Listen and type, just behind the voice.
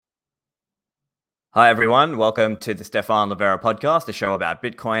Hi, everyone. Welcome to the Stefan Livera podcast, a show about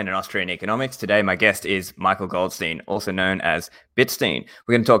Bitcoin and Austrian economics. Today, my guest is Michael Goldstein, also known as Bitstein.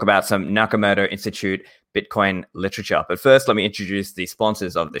 We're going to talk about some Nakamoto Institute Bitcoin literature. But first, let me introduce the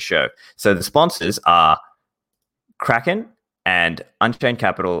sponsors of the show. So the sponsors are Kraken and Unchained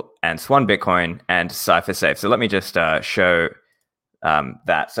Capital and Swan Bitcoin and CipherSafe. So let me just show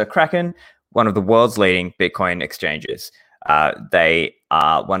that. So Kraken, one of the world's leading Bitcoin exchanges. They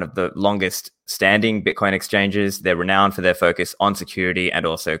are one of the longest standing Bitcoin exchanges. They're renowned for their focus on security and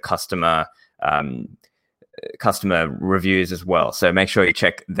also customer reviews as well. So make sure you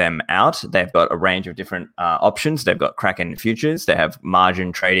check them out. They've got a range of different options. They've got Kraken futures. They have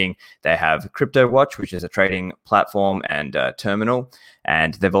margin trading. They have CryptoWatch, which is a trading platform and terminal.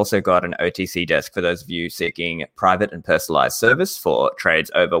 And they've also got an OTC desk for those of you seeking private and personalized service for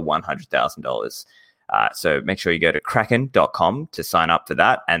trades over $100,000. So make sure you go to kraken.com to sign up for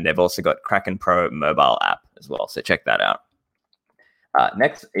that. And they've also got Kraken Pro mobile app as well. So check that out.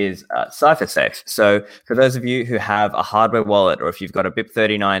 Next is CipherSafe. So for those of you who have a hardware wallet or if you've got a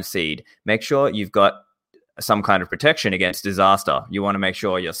BIP39 seed, make sure you've got some kind of protection against disaster. You want to make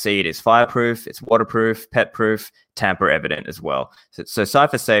sure your seed is fireproof, it's waterproof, pet-proof, tamper-evident as well. So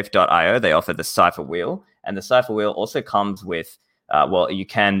CipherSafe.io, they offer the Cypher Wheel. And the Cypher Wheel also comes with you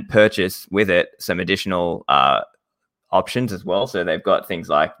can purchase with it some additional options as well. So they've got things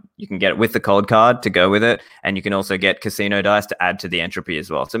like you can get it with the cold card to go with it, and you can also get casino dice to add to the entropy as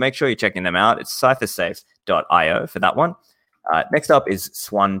well. So make sure you're checking them out. It's cyphersafe.io for that one. Next up is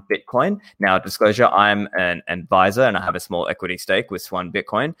Swan Bitcoin. Now, disclosure, I'm an advisor and I have a small equity stake with Swan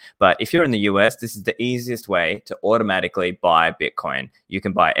Bitcoin. But if you're in the US, this is the easiest way to automatically buy Bitcoin. You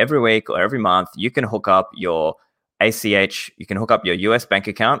can buy every week or every month. You can hook up your ACH, you can hook up your US bank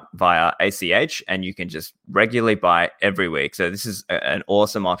account via ACH and you can just regularly buy every week. So this is an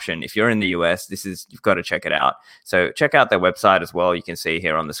awesome option. If you're in the US, you've got to check it out. So check out their website as well. You can see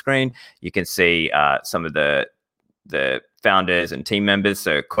here on the screen, you can see some of the founders and team members.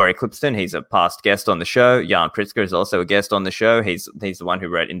 So Corey Clipston, he's a past guest on the show. Jan Pritzker is also a guest on the show. He's the one who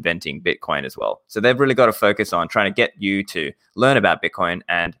wrote Inventing Bitcoin as well. So they've really got to focus on trying to get you to learn about Bitcoin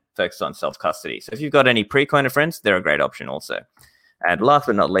and focus on self-custody. So if you've got any pre-coiner friends, they're a great option also. And last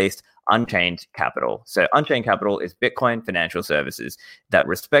but not least, Unchained Capital. So Unchained Capital is Bitcoin financial services that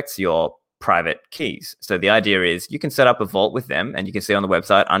respects your private keys. So the idea is you can set up a vault with them, and you can see on the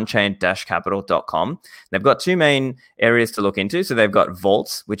website unchained-capital.com. They've got two main areas to look into. So they've got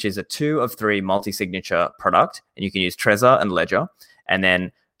vaults, which is a 2 of 3 multi-signature product, and you can use Trezor and Ledger. And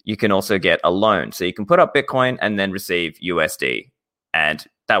then you can also get a loan. So you can put up Bitcoin and then receive USD. And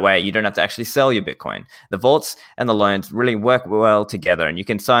that way you don't have to actually sell your Bitcoin. The vaults and the loans really work well together, and you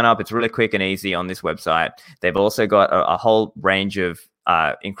can sign up. It's really quick and easy on this website. They've also got a whole range of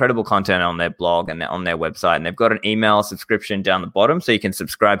incredible content on their blog and on their website. And they've got an email subscription down the bottom, so you can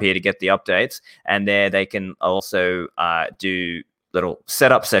subscribe here to get the updates. And there they can also do little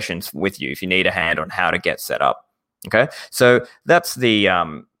setup sessions with you if you need a hand on how to get set up. Okay, so that's the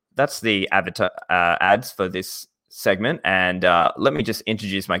ads for this segment. And let me just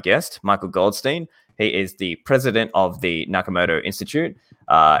introduce my guest, Michael Goldstein. He is the president of the Nakamoto Institute.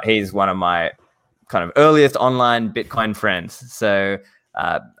 He's one of my kind of earliest online Bitcoin friends. So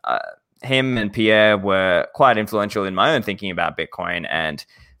him and Pierre were quite influential in my own thinking about Bitcoin. And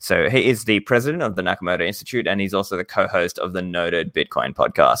so he is the president of the Nakamoto Institute, and he's also the co-host of the Noted Bitcoin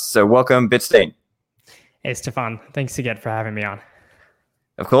podcast. So welcome, Bitstein. Hey, Stefan. Thanks again for having me on.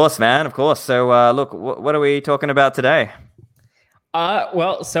 Of course, man. Of course. So look, what are we talking about today?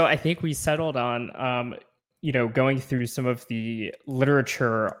 So I think we settled on, going through some of the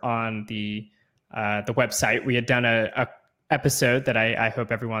literature on the website. We had done a episode that I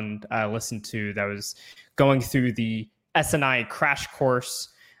hope everyone listened to that was going through the SNI crash course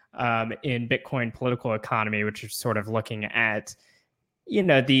in Bitcoin political economy, which is sort of looking at,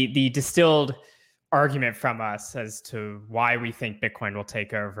 the distilled argument from us as to why we think Bitcoin will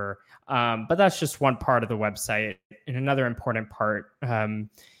take over. But that's just one part of the website. And another important part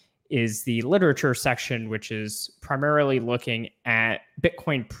is the literature section, which is primarily looking at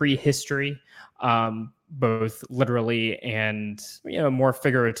Bitcoin prehistory, both literally and more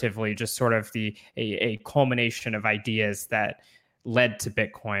figuratively, just sort of a culmination of ideas that led to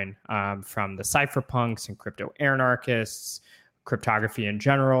Bitcoin, from the cypherpunks and crypto anarchists, cryptography in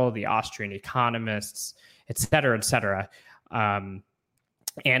general, the Austrian economists, et cetera, et cetera. And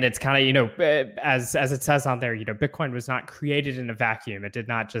it's kind of, as it says on there, Bitcoin was not created in a vacuum. It did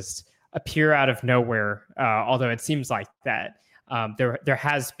not just appear out of nowhere, although it seems like that. There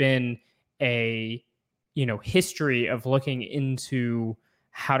has been a, history of looking into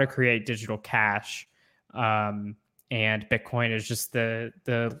how to create digital cash. And Bitcoin is just the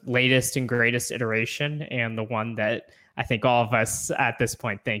latest and greatest iteration, and the one that I think all of us at this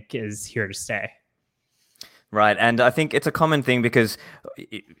point think is here to stay. Right. And I think it's a common thing because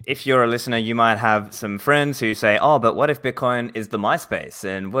if you're a listener, you might have some friends who say, oh, but what if Bitcoin is the MySpace?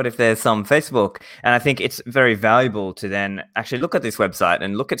 And what if there's some Facebook? And I think it's very valuable to then actually look at this website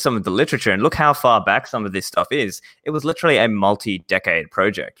and look at some of the literature and look how far back some of this stuff is. It was literally a multi-decade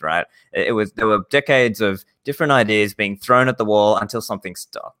project, right? There were decades of different ideas being thrown at the wall until something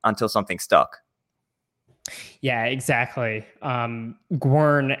stuck. Yeah, exactly.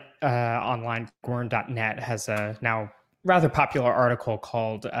 Gwern online, gwern.net has a now rather popular article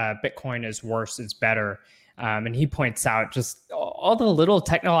called Bitcoin is Worse is Better. And he points out just all the little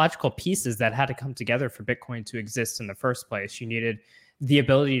technological pieces that had to come together for Bitcoin to exist in the first place. You needed the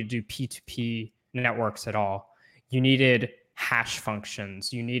ability to do P2P networks at all. You needed hash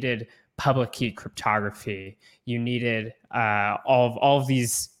functions. You needed public key cryptography. You needed all of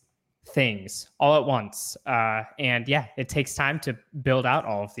these things all at once. And yeah, it takes time to build out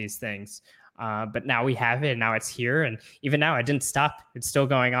all of these things. But now we have it, and now it's here. And even now, it didn't stop. It's still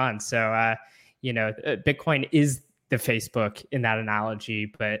going on. So, Bitcoin is the Facebook in that analogy.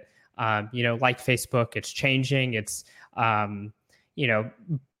 But, like Facebook, it's changing. It's, buying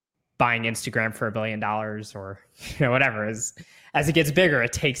Instagram for $1 billion or, whatever. As it gets bigger,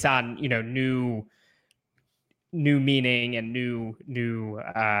 it takes on, new meaning and new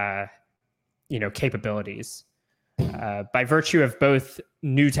capabilities by virtue of both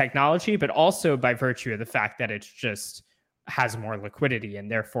new technology, but also by virtue of the fact that it just has more liquidity and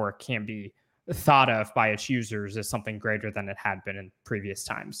therefore can be thought of by its users as something greater than it had been in previous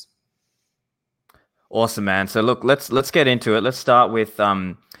times. Awesome, man. So look, let's get into it. Let's start with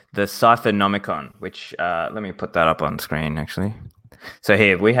the Cyphernomicon, which let me put that up on screen actually. So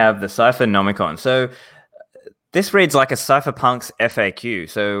here we have the Cyphernomicon. So this reads like a Cypherpunks FAQ.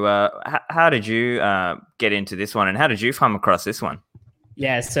 So how did you get into this one, and how did you come across this one?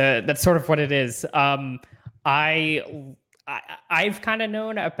 Yeah, so that's sort of what it is. I've kind of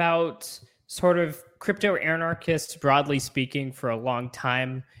known about sort of crypto anarchists, broadly speaking, for a long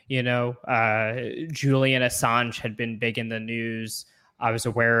time. Julian Assange had been big in the news. I was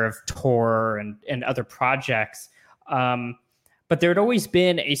aware of Tor and other projects. But there had always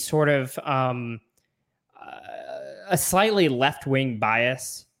been a sort of a slightly left-wing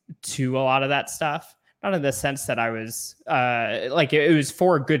bias to a lot of that stuff. Not in the sense that I was it was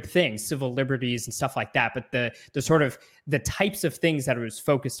for good things, civil liberties and stuff like that. But the sort of the types of things that I was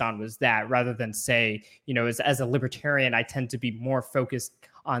focused on was that, rather than say, as a libertarian, I tend to be more focused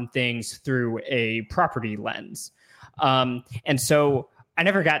on things through a property lens. And so I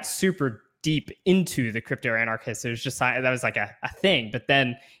never got super deep into the crypto anarchists. It was just, that was like a thing. But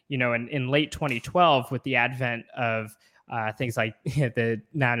then, in late 2012, with the advent of things like the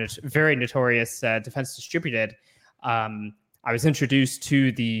now very notorious Defense Distributed, I was introduced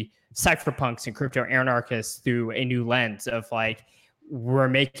to the cypherpunks and crypto anarchists through a new lens of like, we're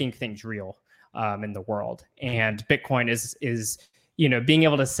making things real in the world. And Bitcoin is being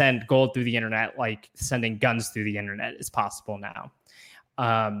able to send gold through the internet, like sending guns through the internet, is possible now.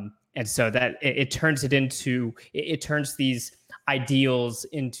 And so that it turns these ideals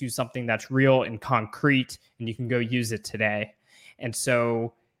into something that's real and concrete, and you can go use it today. And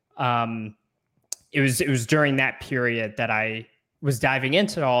so it was during that period that I was diving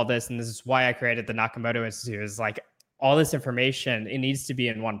into all this, and this is why I created the Nakamoto Institute. Is like, all this information, it needs to be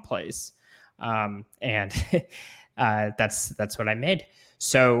in one place, and that's what I made.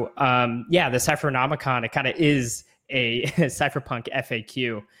 So the Cyphernomicon, it kind of is a cypherpunk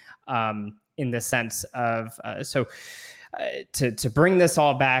FAQ in the sense of to bring this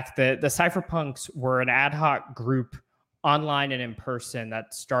all back, the cypherpunks were an ad hoc group online and in person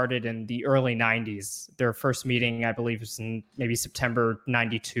that started in the early 90s. Their first meeting, I believe, was in maybe September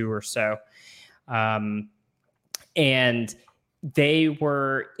 92 or so. And they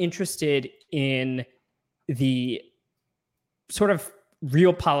were interested in the sort of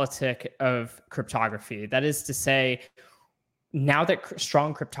realpolitik of cryptography. That is to say, now that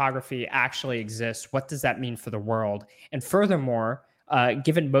strong cryptography actually exists, what does that mean for the world? And furthermore,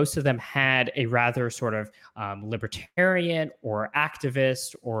 given most of them had a rather sort of libertarian or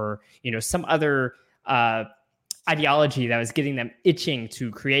activist or some other ideology that was getting them itching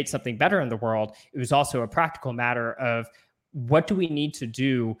to create something better in the world, it was also a practical matter of, what do we need to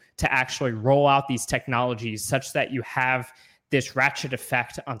do to actually roll out these technologies such that you have this ratchet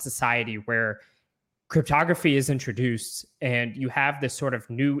effect on society where cryptography is introduced and you have this sort of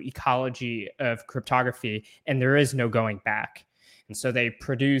new ecology of cryptography and there is no going back. And so they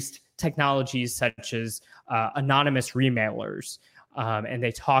produced technologies such as anonymous remailers. And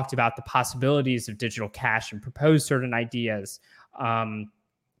they talked about the possibilities of digital cash and proposed certain ideas.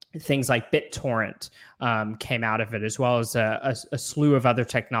 Things like BitTorrent came out of it, as well as a slew of other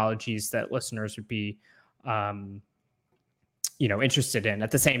technologies that listeners would be interested in.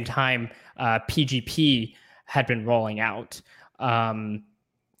 At the same time, PGP had been rolling out.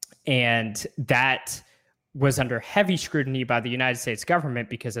 And that was under heavy scrutiny by the United States government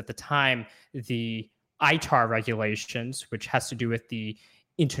because at the time, the ITAR regulations, which has to do with the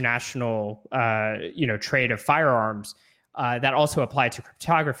international trade of firearms, that also applied to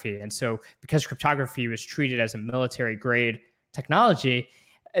cryptography. And so because cryptography was treated as a military grade technology,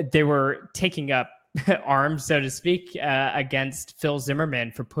 they were taking up arms, so to speak, against Phil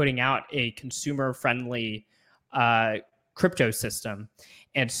Zimmermann for putting out a consumer-friendly crypto system.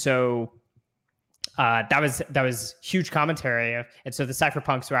 And so that was huge commentary. And so the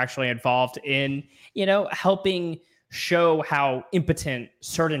cypherpunks were actually involved in, helping show how impotent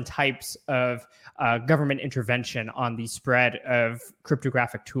certain types of government intervention on the spread of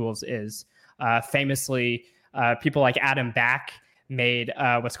cryptographic tools is. Famously, people like Adam Back made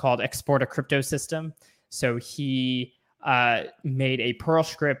what's called Export a Crypto System. So he made a Perl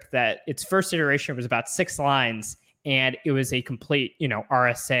script that its first iteration was about 6 lines, and it was a complete,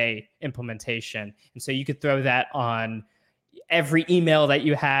 RSA implementation. And so you could throw that on every email that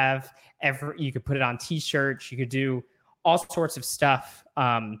you have. You could put it on T-shirts. You could do all sorts of stuff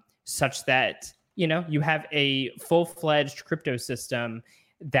such that, you have a full-fledged crypto system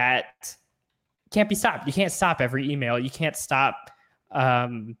that can't be stopped. You can't stop every email. You can't stop,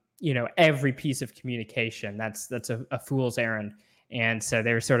 every piece of communication. That's a fool's errand. And so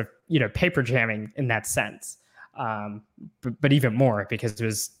they were sort of, paper jamming in that sense. But even more because it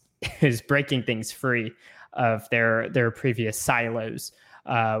was breaking things free of their previous silos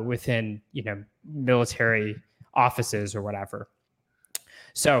within, military offices or whatever.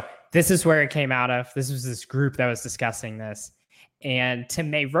 So this is where it came out of. This was this group that was discussing this. And Tim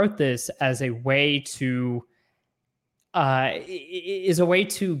May wrote this as a way to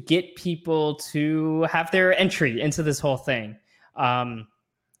get people to have their entry into this whole thing,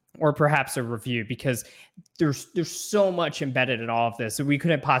 or perhaps a review, because there's so much embedded in all of this. So we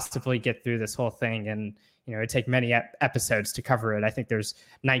couldn't possibly get through this whole thing, and it'd take many episodes to cover it. I think there's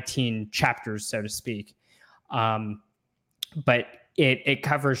 19 chapters, so to speak, but it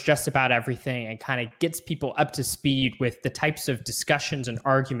covers just about everything and kind of gets people up to speed with the types of discussions and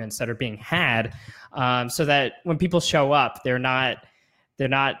arguments that are being had, so that when people show up, they're not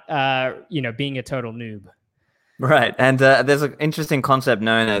being a total noob. Right. And there's an interesting concept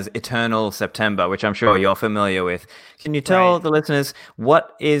known as Eternal September, which I'm sure you're familiar with. Can you tell the listeners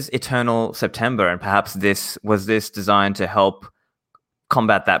what is Eternal September, and perhaps was this designed to help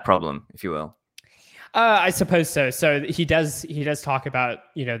combat that problem, if you will? I suppose so. So he does talk about,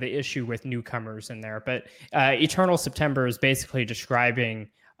 the issue with newcomers in there, but Eternal September is basically describing,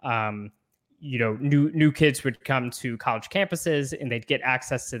 new kids would come to college campuses and they'd get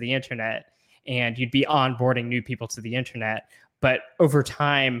access to the internet, and you'd be onboarding new people to the internet. But over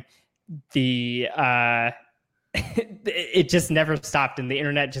time, it just never stopped, and the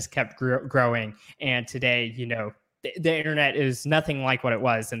internet just kept growing. And today, the internet is nothing like what it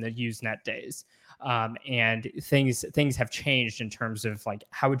was in the Usenet days. And things have changed in terms of like,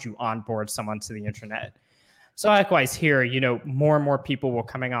 how would you onboard someone to the internet? So likewise here, more and more people were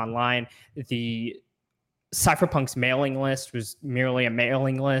coming online. The Cypherpunks mailing list was merely a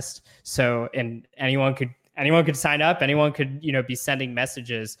mailing list. So, and anyone could sign up, anyone could, be sending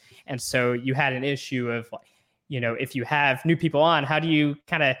messages. And so you had an issue of, if you have new people on, how do you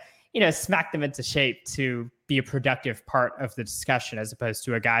kind of, smack them into shape to be a productive part of the discussion, as opposed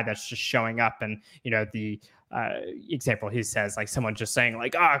to a guy that's just showing up and, the example he says, like someone just saying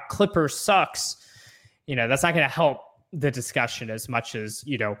like, Clipper sucks. That's not going to help the discussion as much as,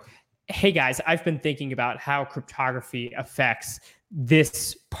 hey guys, I've been thinking about how cryptography affects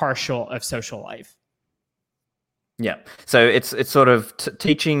this partial of social life. Yeah. So it's sort of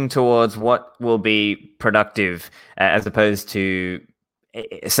teaching towards what will be productive, as opposed to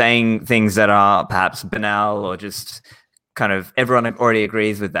saying things that are perhaps banal or just kind of everyone already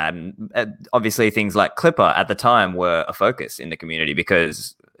agrees with that. And obviously things like Clipper at the time were a focus in the community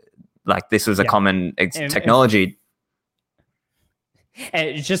because like this was a common technology.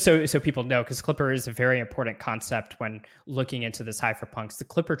 And just so people know, because Clipper is a very important concept when looking into the cypherpunks. The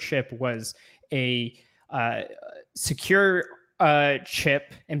Clipper chip was a secure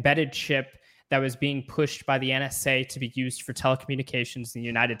embedded chip that was being pushed by the NSA to be used for telecommunications in the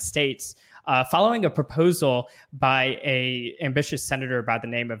United States following a proposal by a ambitious senator by the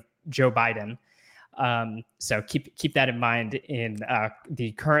name of Joe Biden. So keep that in mind in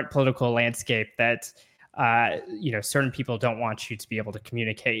the current political landscape that certain people don't want you to be able to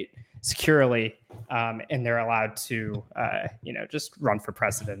communicate securely, and they're allowed to just run for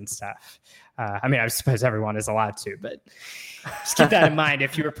president and stuff. I suppose everyone is allowed to, but just keep that in mind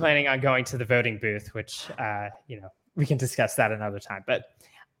if you were planning on going to the voting booth, which we can discuss that another time. But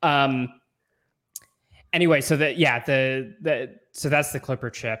anyway, so so that's the Clipper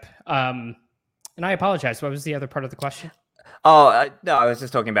chip. And I apologize. What was the other part of the question? Oh, no, I was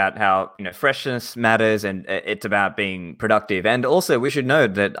just talking about how, freshness matters and it's about being productive. And also we should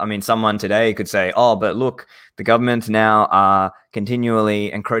note that, someone today could say, oh, but look, the government now are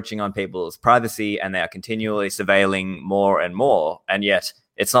continually encroaching on people's privacy and they are continually surveilling more and more. And yet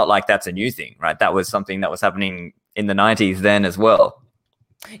it's not like that's a new thing, right? That was something that was happening in the 90s then as well.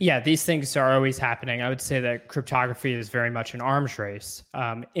 Yeah, these things are always happening. I would say that cryptography is very much an arms race.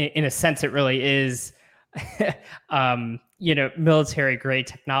 In a sense, it really is, military grade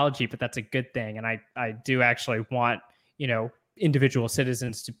technology, but that's a good thing. And I do actually want, individual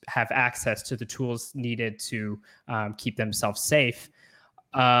citizens to have access to the tools needed to keep themselves safe.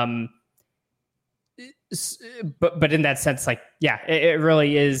 But in that sense, it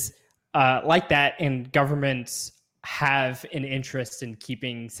really is like that. And governments have an interest in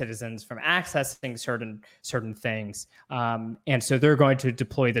keeping citizens from accessing certain things. And so they're going to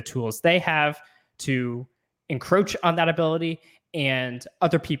deploy the tools they have to encroach on that ability. And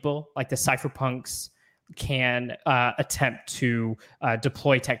other people like the cypherpunks can attempt to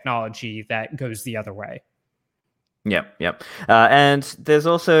deploy technology that goes the other way. Yep. And there's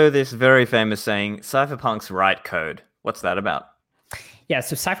also this very famous saying, cypherpunks write code. What's that about? Yeah,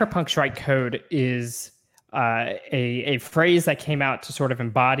 so cypherpunks write code is a phrase that came out to sort of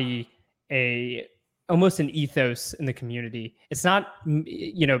embody almost an ethos in the community. It's not,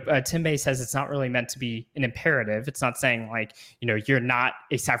 Tim May says it's not really meant to be an imperative. It's not saying you're not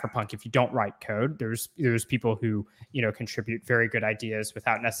a cypherpunk if you don't write code. There's people who, contribute very good ideas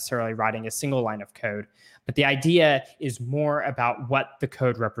without necessarily writing a single line of code. But the idea is more about what the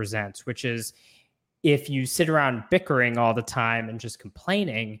code represents, which is if you sit around bickering all the time and just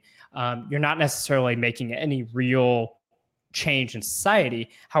complaining, you're not necessarily making any real change in society.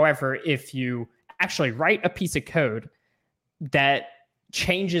 However, if you actually write a piece of code that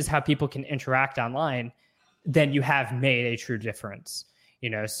changes how people can interact online, then you have made a true difference.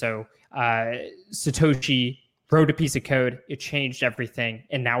 So Satoshi wrote a piece of code, it changed everything,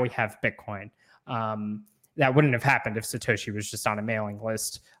 and now we have Bitcoin. That wouldn't have happened if Satoshi was just on a mailing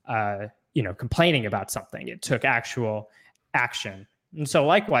list, complaining about something. It took actual action. And so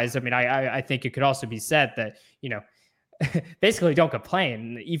likewise, I think it could also be said that, basically don't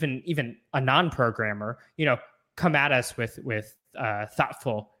complain. Even a non-programmer, come at us with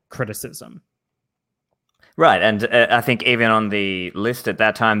thoughtful criticism. Right. And I think even on the list at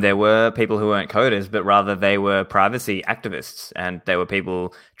that time, there were people who weren't coders, but rather they were privacy activists and they were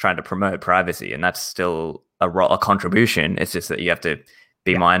people trying to promote privacy. And that's still a contribution. It's just that you have to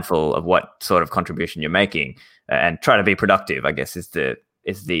be mindful of what sort of contribution you're making and try to be productive, I guess, is the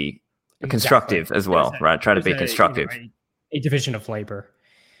constructive as well, right? Try to be constructive. A division of labor.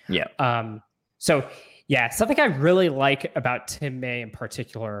 Yeah. Something I really like about Tim May in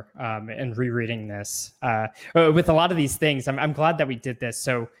particular, and rereading this, with a lot of these things, I'm glad that we did this.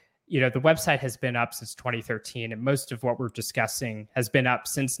 So, the website has been up since 2013, and most of what we're discussing has been up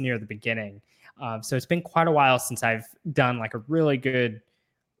since near the beginning. So it's been quite a while since I've done like a really good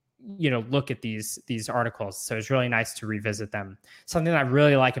look at these articles. So it's really nice to revisit them. Something that I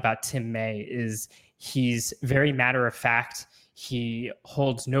really like about Tim May is he's very matter of fact. He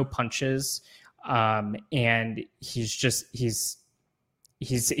holds no punches. And he's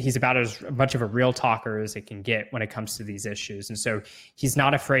about as much of a real talker as it can get when it comes to these issues. And so he's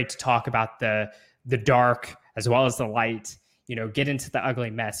not afraid to talk about the dark as well as the light, get into the ugly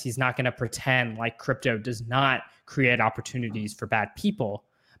mess. He's not going to pretend like crypto does not create opportunities for bad people.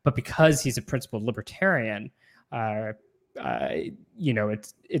 But because he's a principled libertarian, it's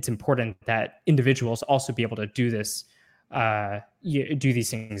important that individuals also be able to do this, do these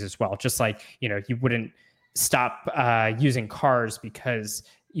things as well. Just like, you wouldn't stop using cars because,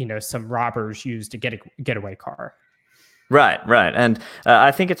 some robbers used a getaway car. Right. And I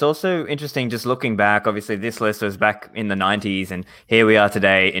think it's also interesting just looking back. Obviously, this list was back in the 90s, and here we are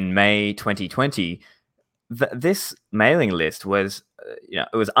today in May 2020. This mailing list was, it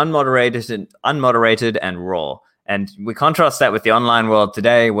was unmoderated and raw. And we contrast that with the online world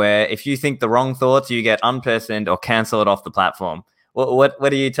today, where if you think the wrong thoughts, you get unpersoned or cancelled off the platform. What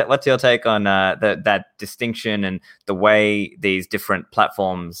do you what's your take on that distinction and the way these different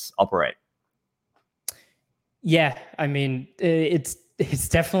platforms operate? Yeah, I mean, it's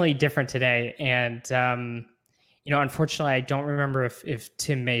definitely different today, and unfortunately, I don't remember if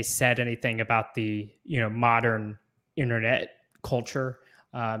Tim May said anything about the modern internet culture,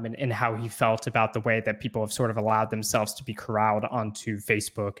 and how he felt about the way that people have sort of allowed themselves to be corralled onto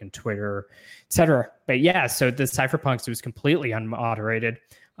Facebook and Twitter, etc. But yeah, so the cypherpunks was completely unmoderated.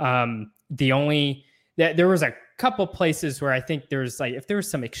 There was a couple places where I think there's like, if there was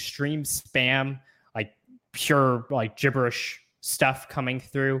some extreme spam, like pure like gibberish stuff coming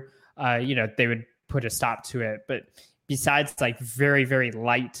through, they would put a stop to it. But besides like very, very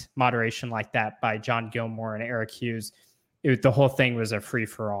light moderation like that by John Gilmore and Eric Hughes, the whole thing was a free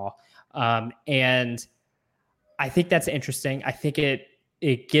for all. And I think that's interesting. I think it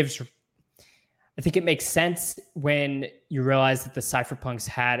makes sense when you realize that the cypherpunks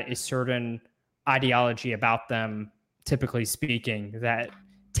had a certain ideology about them, typically speaking, that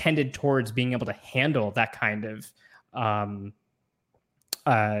tended towards being able to handle that kind of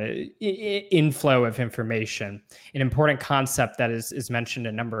inflow of information. An important concept that is mentioned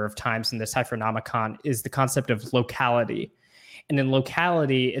a number of times in the Cyphernomicon is the concept of locality. And in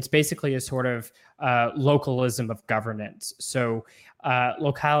locality, it's basically a sort of localism of governance. So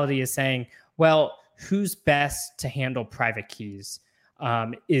locality is saying, well, who's best to handle private keys?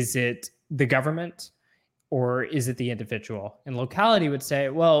 Is it the government or is it the individual? And locality would say,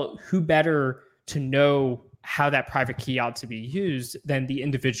 well, who better to know how that private key ought to be used than the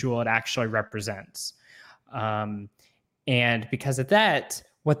individual it actually represents. And because of that,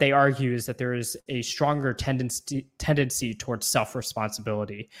 what they argue is that there is a stronger tendency towards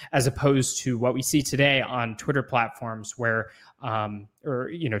self-responsibility, as opposed to what we see today on Twitter platforms where,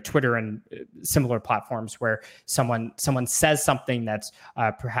 Twitter and similar platforms where someone says something that's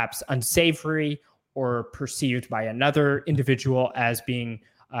perhaps unsavory or perceived by another individual as being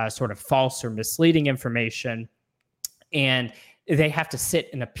sort of false or misleading information, and they have to sit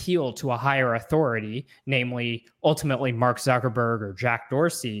and appeal to a higher authority, namely ultimately Mark Zuckerberg or Jack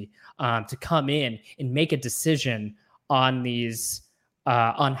Dorsey, to come in and make a decision on these,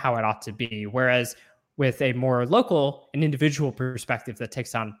 on how it ought to be. Whereas with a more local and individual perspective that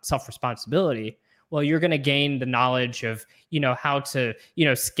takes on self-responsibility, well, you're going to gain the knowledge of, how to,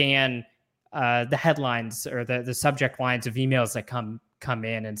 scan the headlines or the subject lines of emails that come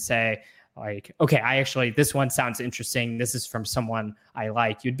in and say, like, okay, this one sounds interesting. This is from someone I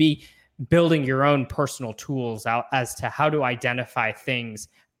like. You'd be building your own personal tools out as to how to identify things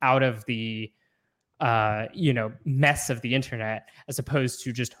out of the, mess of the internet, as opposed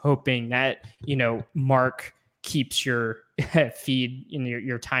to just hoping that, Mark keeps your feed in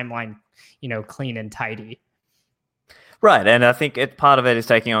your timeline, clean and tidy. Right, and I think part of it is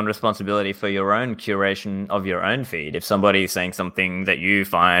taking on responsibility for your own curation of your own feed. If somebody's saying something that you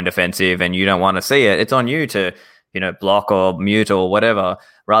find offensive and you don't want to see it, it's on you to, block or mute or whatever,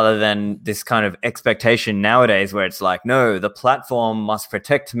 rather than this kind of expectation nowadays where it's like, no, the platform must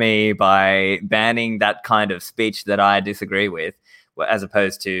protect me by banning that kind of speech that I disagree with, as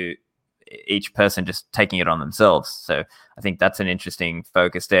opposed to each person just taking it on themselves. So I think that's an interesting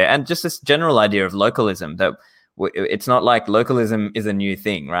focus there. And just this general idea of localism, that it's not like localism is a new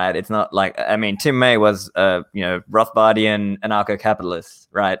thing, right? It's not like, Tim May was Rothbardian anarcho-capitalist,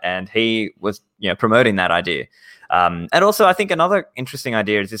 right? And he was, promoting that idea. And also I think another interesting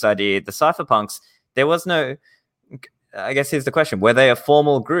idea is this idea, the cypherpunks, there was no, I guess here's the question, were they a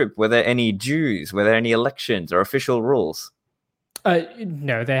formal group? Were there any dues? Were there any elections or official rules?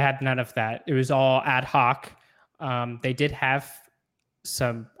 No, they had none of that. It was all ad hoc. They did have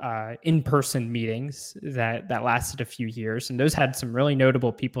some in-person meetings that lasted a few years, and those had some really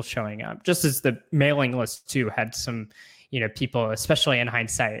notable people showing up, just as the mailing list too had some people, especially in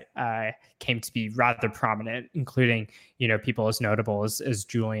hindsight, came to be rather prominent, including people as notable as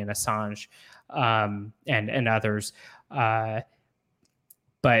Julian Assange, and others, but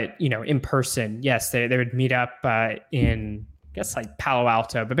in person, yes, they would meet up in, I guess, like Palo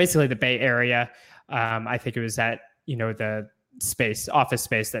Alto, but basically the Bay Area. I think it was at the office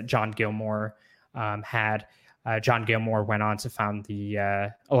space that John Gilmore had. John Gilmore went on to found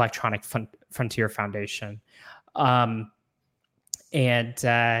the Electronic Frontier Foundation. So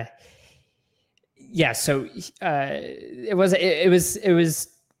it was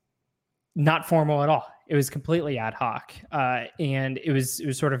not formal at all. It was completely ad hoc, and it was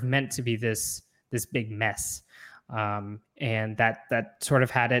sort of meant to be this big mess, and that sort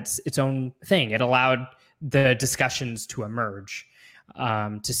of had its own thing. It allowed the discussions to emerge,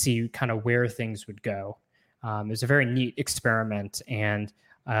 to see kind of where things would go. It was a very neat experiment, and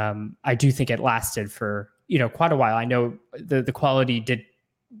I do think it lasted for quite a while. I know the quality did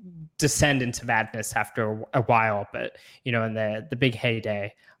descend into madness after a while, but in the big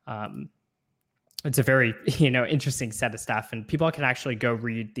heyday, it's a very interesting set of stuff, and people can actually go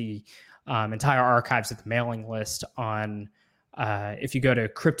read the entire archives of the mailing list on if you go to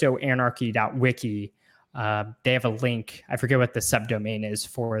cryptoanarchy.wiki. They have a link. I forget what the subdomain is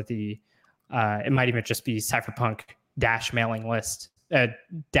for the it might even just be cypherpunk mailing list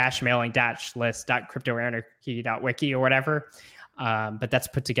mailing list.cryptoanarchy.wiki or whatever. But that's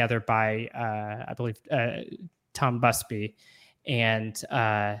put together by I believe Tom Busby, and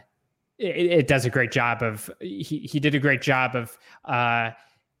it does a great job of he did a great job of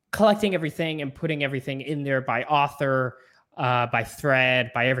collecting everything and putting everything in there by author, by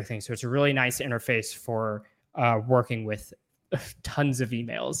thread, by everything. So it's a really nice interface for working with tons of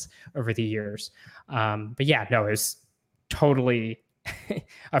emails over the years. But yeah, no, it was totally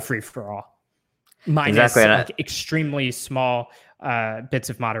a free for all. Minus extremely small bits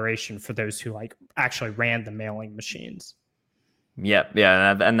of moderation for those who actually ran the mailing machines. Yeah,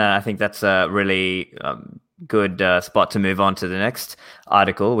 and I think that's a really good spot to move on to the next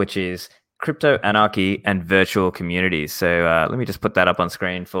article, which is crypto anarchy and virtual communities. So let me just put that up on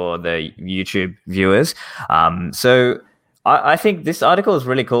screen for the YouTube viewers. So I think this article is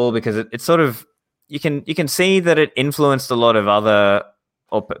really cool because it's sort of you can see that it influenced a lot of other,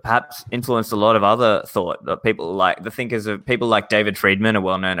 or perhaps influenced a lot of other thought. People like the thinkers of people like David Friedman, a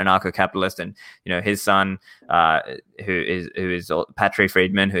well-known anarcho-capitalist, and his son, who is Patrick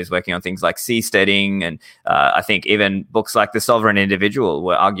Friedman, who's working on things like seasteading, and I think even books like The Sovereign Individual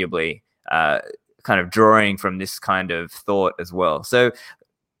were arguably kind of drawing from this kind of thought as well. So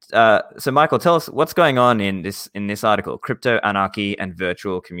Michael, tell us what's going on in this article: crypto anarchy and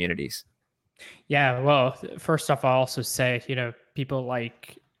virtual communities. Yeah, well, first off, I'll also say, people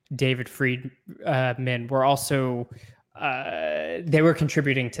like David Friedman were also, they were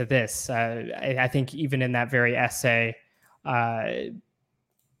contributing to this. I think even in that very essay, I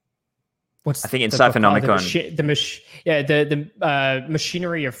think in Cyphernomicon, the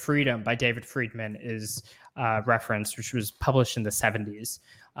Machinery of Freedom by David Friedman is referenced, which was published in the 70s.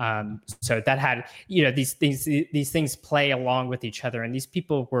 So that had, these things play along with each other, and these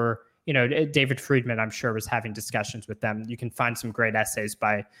people were, David Friedman, I'm sure, was having discussions with them. You can find some great essays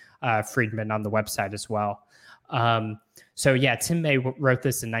by Friedman on the website as well. So yeah, Tim May wrote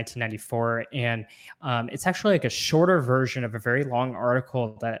this in 1994, and it's actually like a shorter version of a very long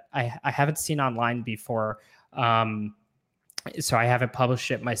article that I haven't seen online before. So I haven't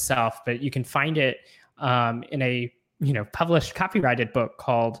published it myself, but you can find it in a published copyrighted book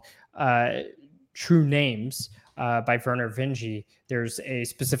called True Names by Werner Vinge. There's a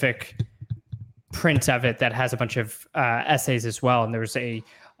specific print of it that has a bunch of essays as well. And there's a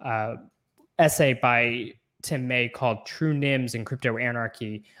essay by Tim May called True Nims and Crypto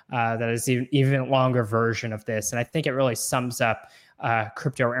Anarchy that is an even longer version of this. And I think it really sums up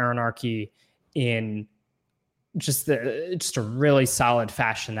crypto anarchy in just a really solid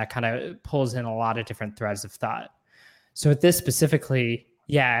fashion that kind of pulls in a lot of different threads of thought. So with this specifically,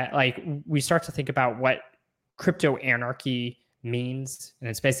 we start to think about what crypto anarchy means, and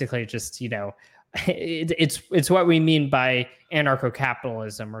it's basically just it's what we mean by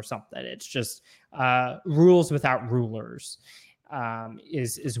anarcho-capitalism or something. It's just rules without rulers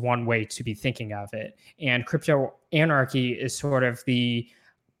is one way to be thinking of it. And crypto anarchy is sort of the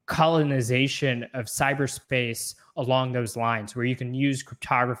colonization of cyberspace along those lines, where you can use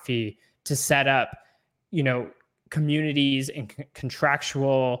cryptography to set up communities and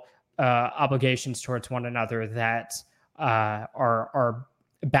contractual obligations towards one another that are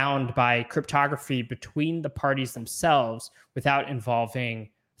bound by cryptography between the parties themselves without involving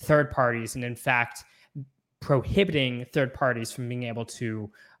third parties, and in fact prohibiting third parties from being able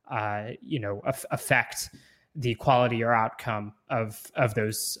to affect the quality or outcome of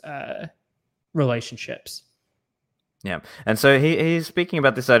those relationships. Yeah. And so he's speaking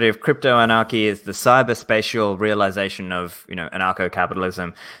about this idea of crypto anarchy as the cyberspatial realization of,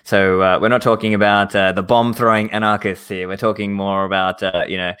 anarcho-capitalism. So we're not talking about the bomb-throwing anarchists here. We're talking more about,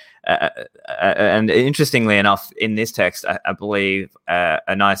 and interestingly enough, in this text, I believe a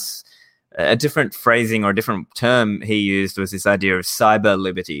different phrasing or a different term he used was this idea of cyber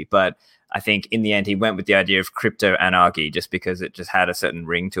liberty. But I think in the end, he went with the idea of crypto anarchy just because it just had a certain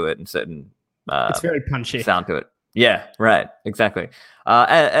ring to it and certain it's very punchy sound to it. Yeah, right. Exactly.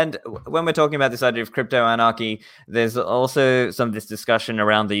 And when we're talking about this idea of crypto anarchy, there's also some of this discussion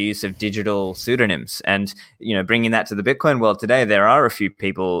around the use of digital pseudonyms, and bringing that to the Bitcoin world today. There are a few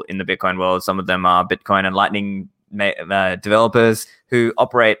people in the Bitcoin world. Some of them are Bitcoin and Lightning developers who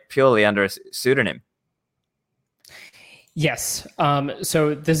operate purely under a pseudonym. Yes.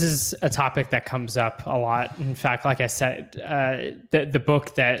 So this is a topic that comes up a lot. In fact, like I said, the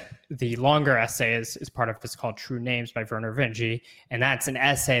book that the longer essay is part of is called True Names by Vernor Vinge. And that's an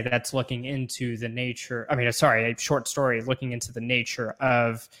essay that's looking into the nature, a short story looking into the nature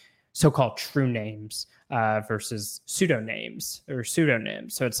of so-called true names versus pseudonames or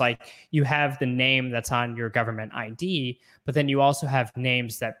pseudonyms. So it's like you have the name that's on your government ID, but then you also have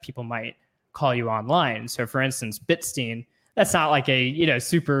names that people might call you online. So for instance, Bitstein, that's not like a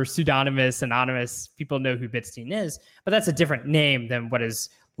super pseudonymous, anonymous, people know who Bitstein is, but that's a different name than what is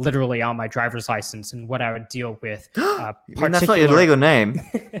literally on my driver's license and what I would deal with. That's not your legal name.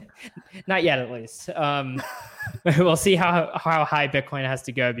 Not yet, at least. We'll see how high Bitcoin has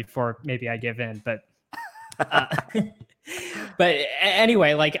to go before maybe I give in. But but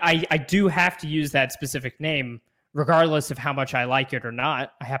anyway, like I do have to use that specific name regardless of how much I like it or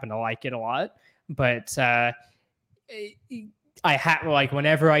not. I happen to like it a lot, but I have, like,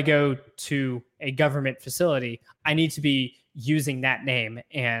 whenever I go to a government facility, I need to be using that name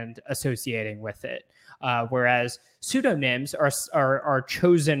and associating with it. Whereas pseudonyms are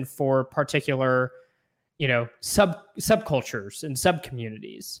chosen for particular, subcultures and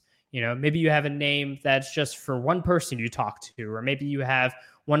subcommunities. Maybe you have a name that's just for one person you talk to, or maybe you have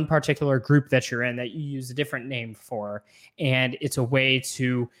one particular group that you're in that you use a different name for. And it's a way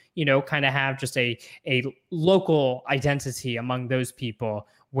to, kind of have just a local identity among those people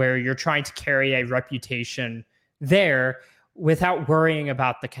where you're trying to carry a reputation there without worrying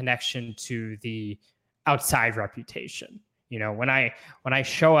about the connection to the outside reputation. When I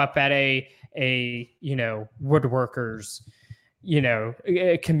show up at a woodworkers,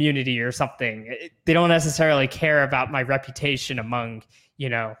 a community or something, they don't necessarily care about my reputation among,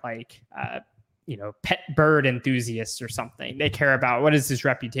 pet bird enthusiasts or something. They care about what is his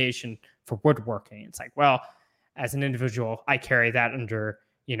reputation for woodworking. It's like, well, as an individual, I carry that under,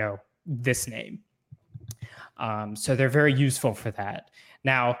 this name. So they're very useful for that.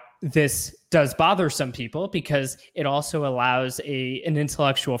 Now, this does bother some people because it also allows an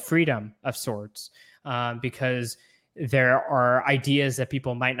intellectual freedom of sorts, because there are ideas that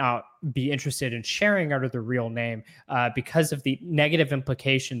people might not be interested in sharing under the real name because of the negative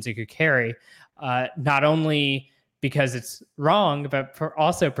implications it could carry, not only because it's wrong, but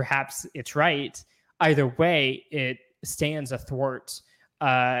also perhaps it's right. Either way, it stands athwart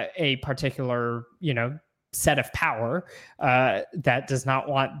a particular, set of power that does not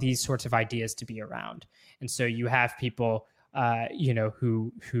want these sorts of ideas to be around. And so you have people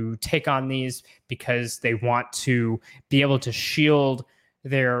who take on these because they want to be able to shield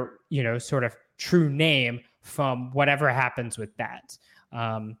their, sort of true name from whatever happens with that.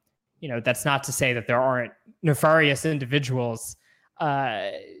 That's not to say that there aren't nefarious individuals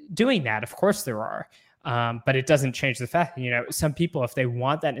doing that. Of course there are. But it doesn't change the fact, some people, if they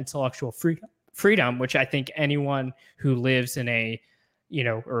want that intellectual freedom, which I think anyone who lives in a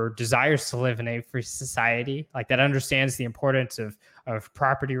or desires to live in a free society, like that understands the importance of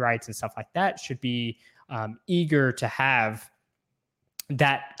property rights and stuff like that, should be eager to have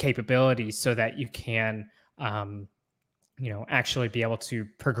that capability so that you can, actually be able to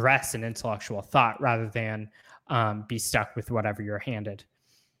progress in intellectual thought rather than be stuck with whatever you're handed.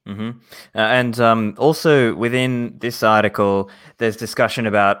 Mm-hmm. And also within this article, there's discussion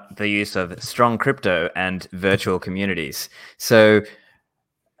about the use of strong crypto and virtual communities. So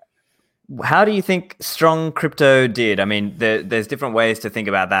how do you think strong crypto did? I mean, there's different ways to think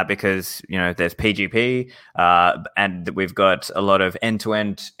about that because, there's PGP and we've got a lot of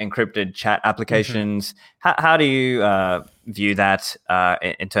end-to-end encrypted chat applications. Mm-hmm. How do you view that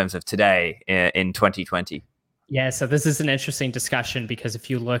in terms of today in 2020? Yeah, so this is an interesting discussion because if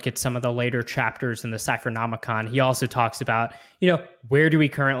you look at some of the later chapters in the Cyphernomicon, he also talks about, where do we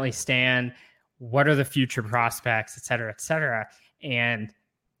currently stand? What are the future prospects, et cetera, et cetera. And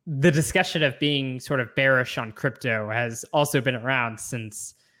the discussion of being sort of bearish on crypto has also been around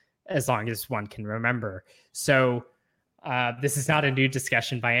since as long as one can remember. So this is not a new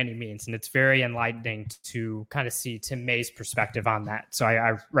discussion by any means, and it's very enlightening to kind of see Tim May's perspective on that. So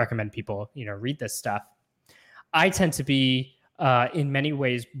I recommend people, read this stuff. I tend to be in many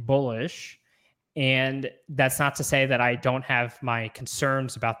ways bullish, and that's not to say that I don't have my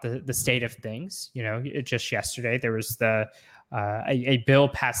concerns about the state of things. Just yesterday there was a bill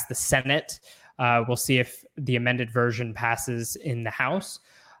passed the Senate We'll see if the amended version passes in the House.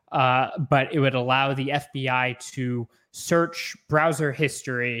 But it would allow the FBI to search browser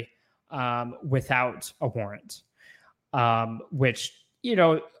history without a warrant, which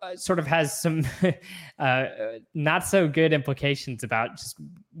sort of has some not so good implications about just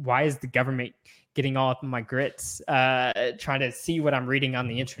why is the government getting all up in my grits, trying to see what I'm reading on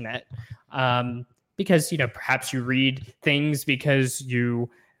the internet. Because, perhaps you read things because you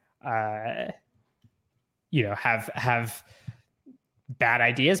have bad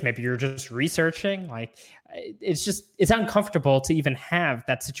ideas. Maybe you're just researching. Like, it's uncomfortable to even have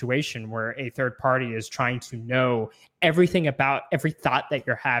that situation where a third party is trying to know everything about every thought that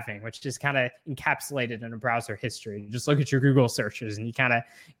you're having, which is kind of encapsulated in a browser history. You just look at your Google searches and you kind of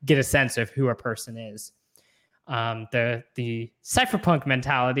get a sense of who a person is. The cypherpunk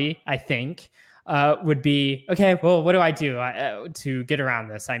mentality, I think, would be, okay, well, what do I do to get around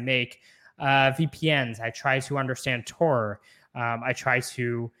this? I make VPNs. I try to understand Tor. I try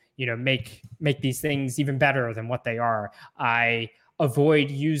to, make these things even better than what they are. I avoid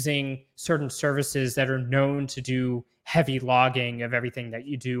using certain services that are known to do heavy logging of everything that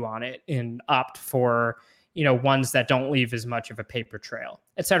you do on it and opt for, ones that don't leave as much of a paper trail,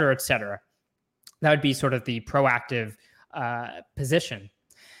 et cetera, et cetera. That would be sort of the proactive position.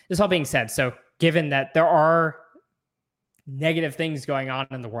 This all being said, so given that there are negative things going on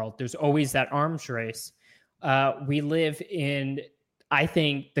in the world, there's always that arms race. We live in, I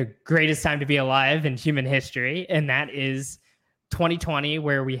think, the greatest time to be alive in human history, and that is 2020,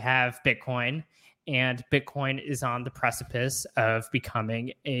 where we have Bitcoin, and Bitcoin is on the precipice of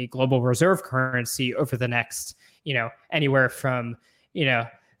becoming a global reserve currency over the next, anywhere from,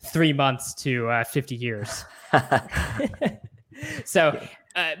 3 months to 50 years. So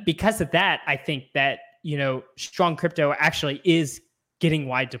because of that, I think that, strong crypto actually is getting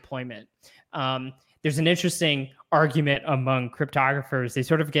wide deployment. There's an interesting argument among cryptographers. They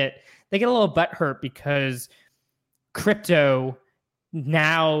get a little butthurt because crypto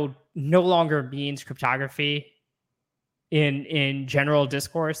now no longer means cryptography in general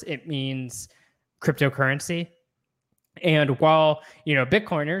discourse. It means cryptocurrency. And while,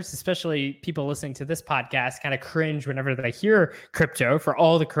 Bitcoiners, especially people listening to this podcast, kind of cringe whenever they hear crypto for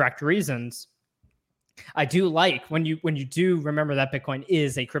all the correct reasons, I do like when you do remember that Bitcoin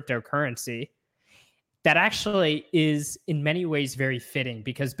is a cryptocurrency. That actually is in many ways very fitting,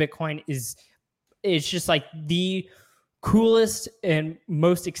 because Bitcoin it's just like the coolest and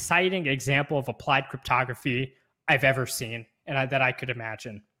most exciting example of applied cryptography I've ever seen and that I could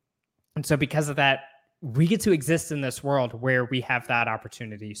imagine. And so because of that, we get to exist in this world where we have that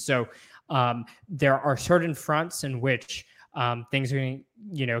opportunity. So there are certain fronts in which things are,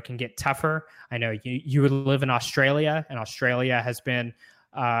 can get tougher. I know you would live in Australia, and Australia has been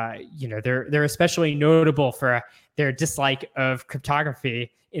they're especially notable for their dislike of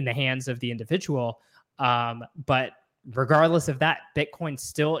cryptography in the hands of the individual. But regardless of that, Bitcoin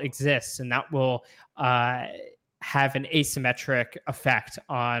still exists, and that will have an asymmetric effect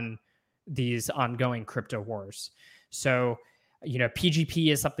on these ongoing crypto wars. So,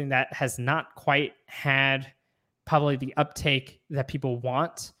 PGP is something that has not quite had probably the uptake that people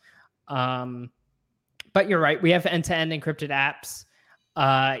want. But you're right. We have end-to-end encrypted apps.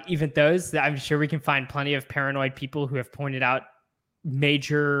 Even those, I'm sure we can find plenty of paranoid people who have pointed out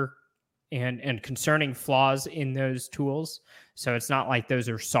major and concerning flaws in those tools. So it's not like those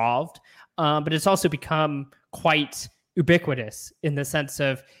are solved, but it's also become quite ubiquitous in the sense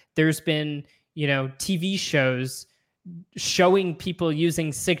of there's been, TV shows showing people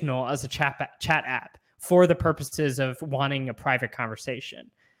using Signal as a chat app for the purposes of wanting a private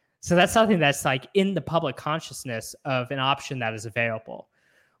conversation. So that's something that's like in the public consciousness of an option that is available.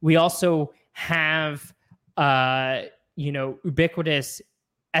 We also have, ubiquitous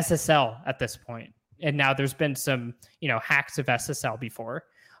SSL at this point. And now there's been some, hacks of SSL before.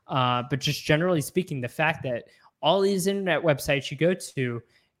 But just generally speaking, the fact that all these internet websites you go to,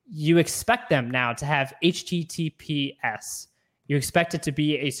 you expect them now to have HTTPS. You expect it to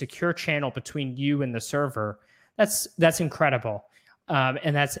be a secure channel between you and the server. That's incredible.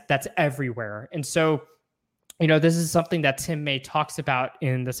 And that's everywhere. And so, this is something that Tim May talks about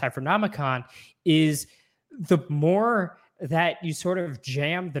in the Cyphernomicon, is the more that you sort of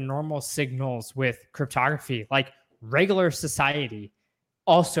jam the normal signals with cryptography, like regular society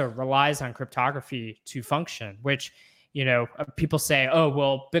also relies on cryptography to function, which, people say, oh,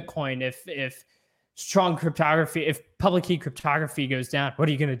 well, Bitcoin, if strong cryptography, if public key cryptography goes down, what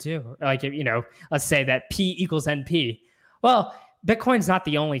are you going to do? Like, let's say that P equals NP. Well, Bitcoin's not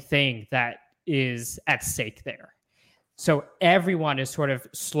the only thing that is at stake there. So everyone is sort of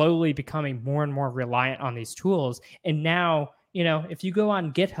slowly becoming more and more reliant on these tools. And now, if you go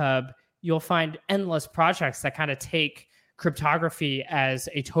on GitHub, you'll find endless projects that kind of take cryptography as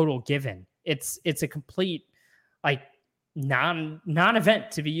a total given. It's a complete like non-event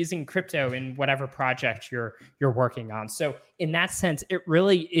to be using crypto in whatever project you're working on. So in that sense, it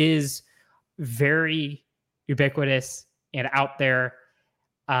really is very ubiquitous and out there.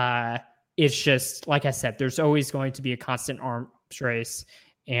 It's just, like I said, there's always going to be a constant arms race,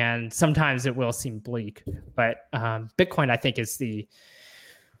 and sometimes it will seem bleak. But Bitcoin, I think, is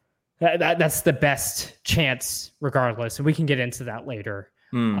that's the best chance, regardless. And we can get into that later.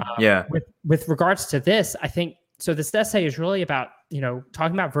 Yeah. With regards to this, I think so. This essay is really about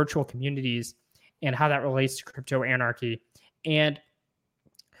talking about virtual communities and how that relates to crypto anarchy. And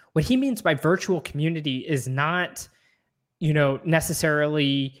what he means by virtual community is not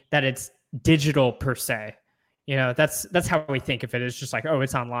necessarily that it's digital per se. That's how we think of it. It's just like, oh,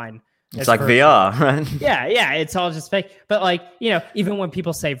 it's online. It's like virtual. VR, right? Yeah, it's all just fake. But like, even when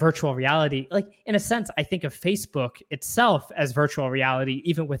people say virtual reality, like in a sense, I think of Facebook itself as virtual reality,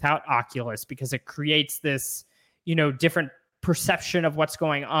 even without Oculus, because it creates this, different perception of what's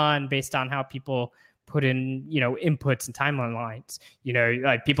going on based on how people put in, inputs and timelines.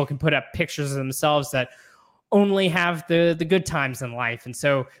 Like people can put up pictures of themselves that only have the good times in life. And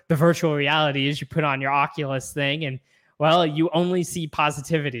so the virtual reality is you put on your Oculus thing and, well, you only see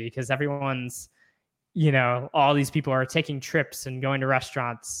positivity because everyone's, all these people are taking trips and going to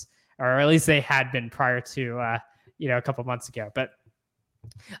restaurants, or at least they had been prior to, a couple months ago. But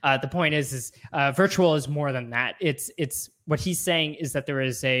the point is virtual is more than that. It's what he's saying is that there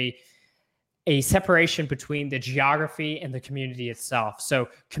is a separation between the geography and the community itself. So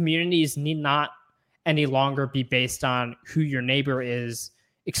communities need not any longer be based on who your neighbor is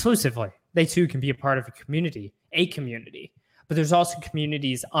exclusively. They too can be a part of a community. But there's also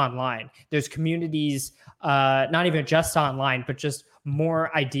communities online. There's communities, not even just online, but just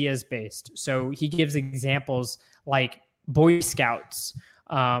more ideas based. So he gives examples like Boy Scouts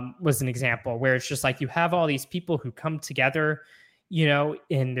was an example where it's just like you have all these people who come together,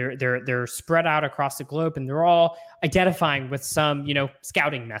 and they're spread out across the globe, and they're all identifying with some,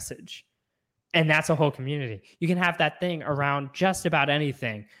 scouting message. And that's a whole community. You can have that thing around just about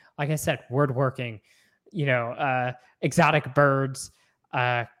anything. Like I said, woodworking, exotic birds,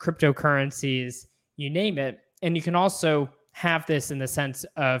 cryptocurrencies, you name it. And you can also have this in the sense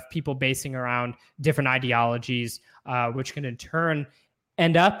of people basing around different ideologies, which can in turn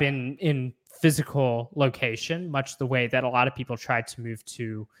end up in physical location, much the way that a lot of people tried to move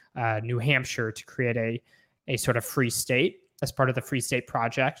to New Hampshire to create a sort of free state as part of the Free State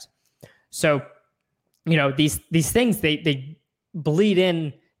Project. So, these things, they bleed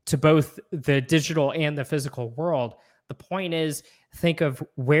in to both the digital and the physical world. The point is, think of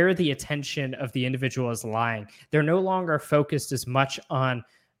where the attention of the individual is lying. They're no longer focused as much on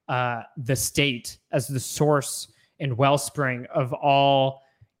the state as the source and wellspring of all,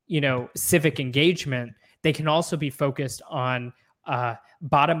 civic engagement. They can also be focused on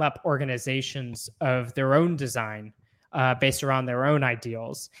bottom-up organizations of their own design, based around their own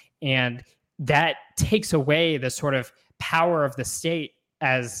ideals. And that takes away the sort of power of the state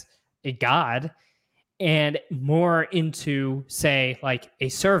as a god and more into, say, like a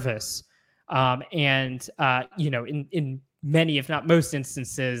service. In many, if not most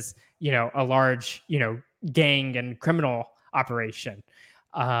instances, a large, gang and criminal operation.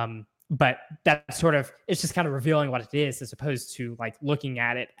 But that sort of, it's just kind of revealing what it is, as opposed to like looking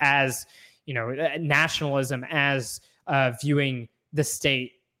at it as, nationalism, as viewing the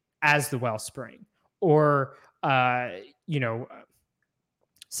state as the wellspring, or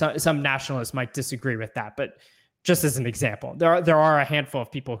some nationalists might disagree with that. But just as an example, there are a handful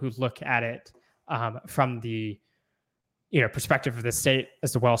of people who look at it from the perspective of the state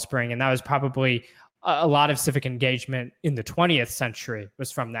as the wellspring, and that was probably a lot of civic engagement in the 20th century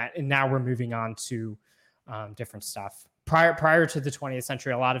was from that. And now we're moving on to different stuff. Prior to the 20th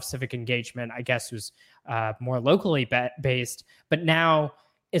century, a lot of civic engagement, I guess, was more locally based, but now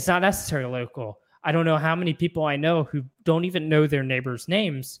it's not necessarily local. I don't know how many people I know who don't even know their neighbors'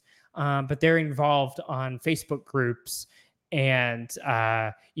 names, but they're involved on Facebook groups and,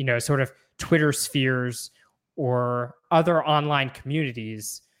 sort of Twitter spheres or other online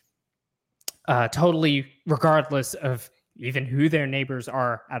communities, totally regardless of even who their neighbors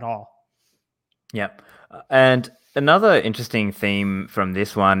are at all. Yep. And another interesting theme from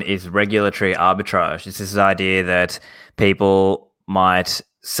this one is regulatory arbitrage. It's this idea that people might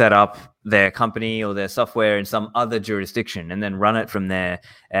set up their company or their software in some other jurisdiction and then run it from there.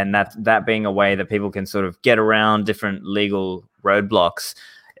 And that being a way that people can sort of get around different legal roadblocks.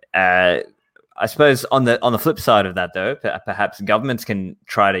 I suppose on the flip side of that, though, perhaps governments can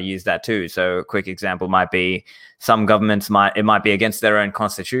try to use that too. So a quick example might be some governments might be against their own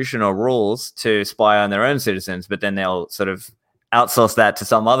constitution or rules to spy on their own citizens, but then they'll sort of outsource that to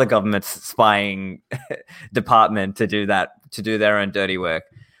some other government's spying department to do their own dirty work.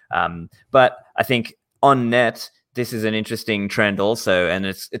 But I think on net, this is an interesting trend also, and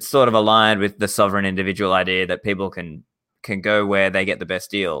it's sort of aligned with the sovereign individual idea that people can go where they get the best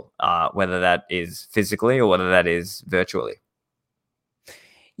deal, whether that is physically or whether that is virtually.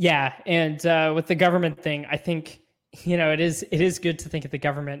 Yeah, and with the government thing, I think it is good to think of the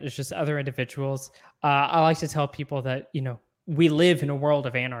government as just other individuals. I like to tell people that we live in a world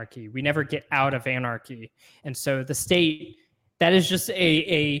of anarchy. We never get out of anarchy, and so the state, that is just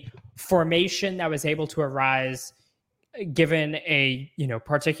a formation that was able to arise given a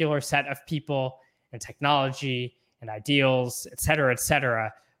particular set of people and technology and ideals, et cetera, et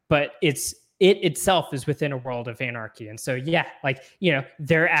cetera. But it itself is within a world of anarchy. And so, yeah,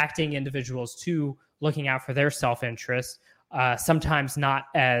 they're acting individuals too, looking out for their self-interest, sometimes not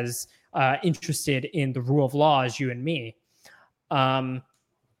as interested in the rule of law as you and me.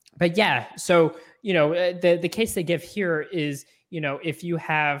 But yeah, so, the case they give here is, if you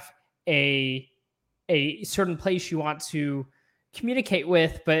have a certain place you want to communicate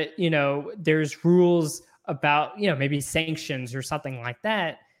with, but, there's rules about, maybe sanctions or something like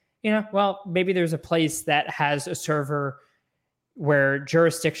that, well, maybe there's a place that has a server where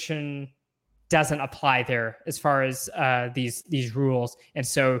jurisdiction doesn't apply there as far as these rules. And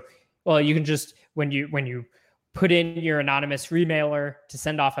so, well, you can just, when you put in your anonymous remailer to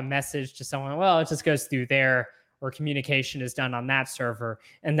send off a message to someone, well, it just goes through there, or communication is done on that server.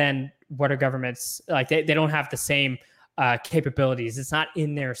 And then what are governments like? They don't have the same capabilities. It's not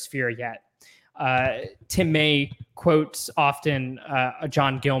in their sphere yet. Tim May quotes often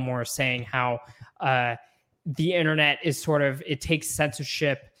John Gilmore saying how the internet is it takes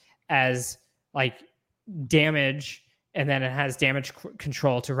censorship as like damage, and then it has damage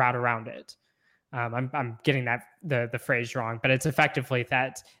control to route around it. I'm getting the phrase wrong, but it's effectively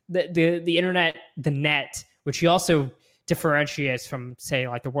that the internet, the net, which he also differentiates from, say,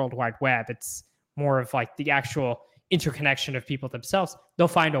 like the World Wide Web. It's more of like the actual interconnection of people themselves. They'll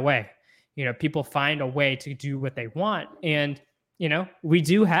find a way. People find a way to do what they want. And, we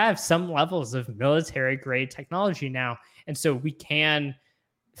do have some levels of military grade technology now. And so we can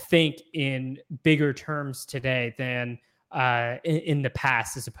think in bigger terms today than in the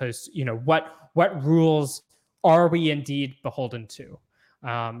past, as opposed to, what rules are we indeed beholden to?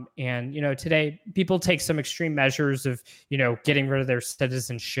 And, today people take some extreme measures of, getting rid of their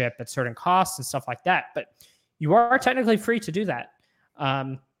citizenship at certain costs and stuff like that. But you are technically free to do that.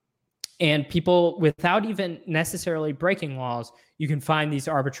 And people, without even necessarily breaking laws, you can find these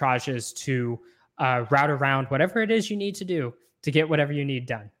arbitrages to route around whatever it is you need to do to get whatever you need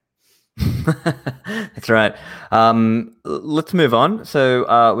done. That's right. Let's move on.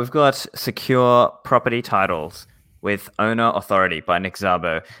 So we've got Secure Property Titles with Owner Authority by Nick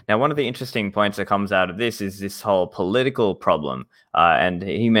Szabo. Now, one of the interesting points that comes out of this is this whole political problem. And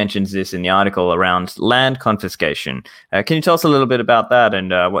he mentions this in the article around land confiscation. Can you tell us a little bit about that?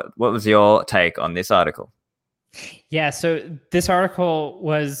 And what was your take on this article? Yeah, so this article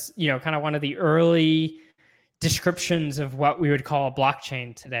was, kind of one of the early descriptions of what we would call a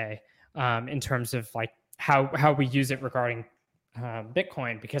blockchain today, in terms of like how we use it regarding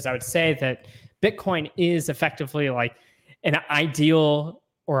Bitcoin, because I would say that Bitcoin is effectively like an ideal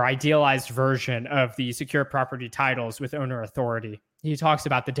or idealized version of the secure property titles with owner authority. He talks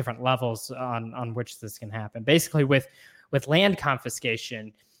about the different levels on which this can happen. Basically, with land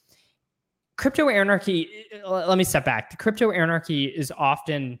confiscation, crypto anarchy, let me step back. The crypto anarchy is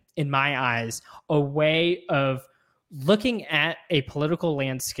often, in my eyes, a way of looking at a political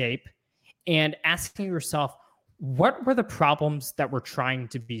landscape and asking yourself, what were the problems that were trying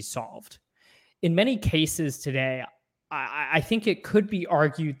to be solved? In many cases today, I think it could be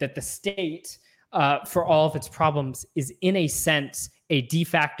argued that the state, for all of its problems, is in a sense a de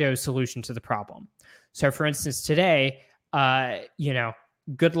facto solution to the problem. So, for instance, today,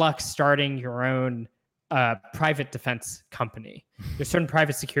 good luck starting your own private defense company. There's certain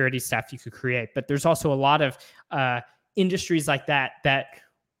private security stuff you could create, but there's also a lot of industries like that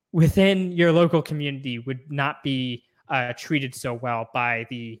within your local community would not be treated so well by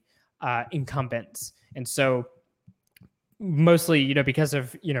the incumbents. And so mostly, because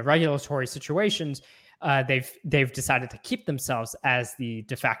of, regulatory situations, they've decided to keep themselves as the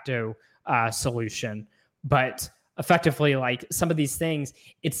de facto solution. But effectively, like some of these things,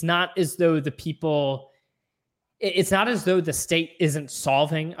 it's not as though the state isn't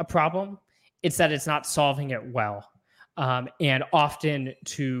solving a problem. It's that it's not solving it well, and often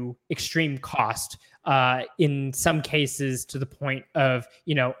to extreme cost. In some cases, to the point of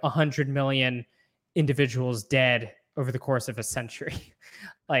 100 million individuals dead over the course of a century,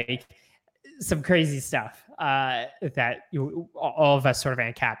 like some crazy stuff that all of us sort of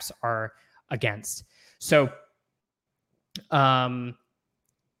ANCAPs are against. So, right,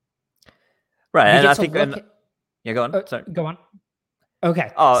 and I think, yeah, go on. Sorry, go on.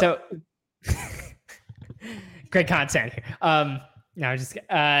 Okay, so great content here. No, just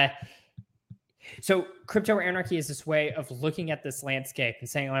so crypto anarchy is this way of looking at this landscape and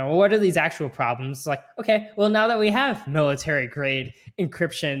saying, like, well, what are these actual problems? It's like, okay, well, now that we have military grade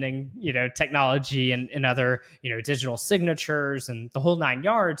encryption and technology and other digital signatures and the whole 9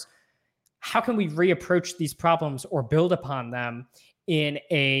 yards, how can we reapproach these problems or build upon them in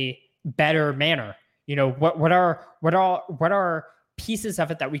a better manner? What are pieces of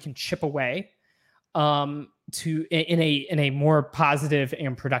it that we can chip away in a more positive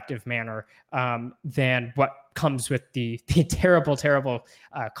and productive manner than what comes with the terrible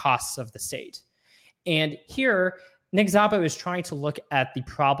costs of the state. And here, Nick Szabo is trying to look at the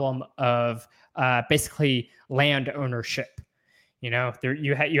problem of basically land ownership. You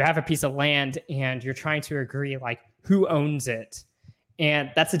have a piece of land and you're trying to agree like who owns it.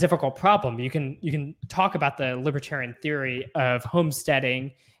 And that's a difficult problem. You can talk about the libertarian theory of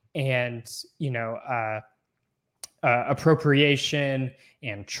homesteading and appropriation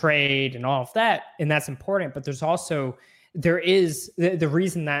and trade and all of that, and that's important. But there is the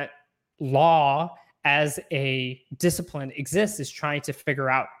reason that law as a discipline exists is trying to figure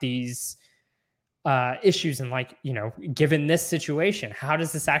out these issues and given this situation, how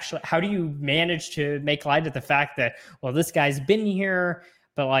do you manage to make light of the fact that, well, this guy's been here,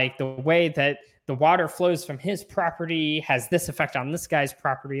 but like the way that the water flows from his property has this effect on this guy's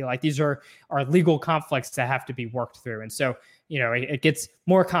property. Like these are legal conflicts that have to be worked through. And so, it gets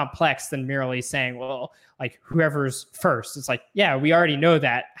more complex than merely saying, well, like whoever's first. It's like, yeah, we already know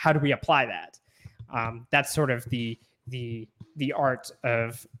that. How do we apply that? That's sort of the art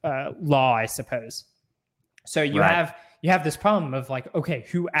of law, I suppose. So you have this problem of like, okay,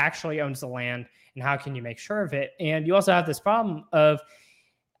 who actually owns the land and how can you make sure of it? And you also have this problem of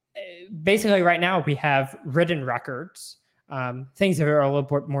basically right now we have written records. Things are a little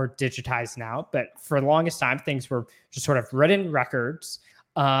bit more digitized now, but for the longest time, things were just sort of written records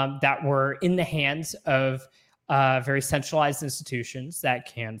that were in the hands of very centralized institutions that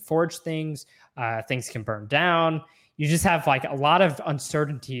can forge things. Things can burn down. You just have like a lot of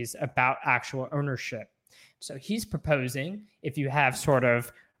uncertainties about actual ownership. So he's proposing if you have sort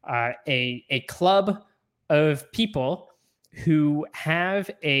of a club of people who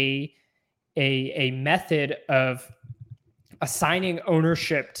have a method of assigning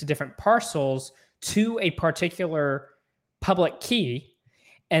ownership to different parcels to a particular public key,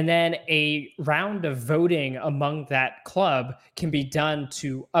 and then a round of voting among that club can be done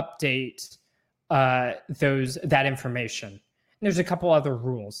to update that information. And there's a couple other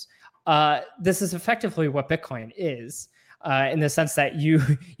rules. This is effectively what Bitcoin is, in the sense that you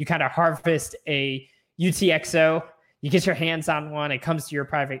kind of harvest a UTXO, you get your hands on one, it comes to your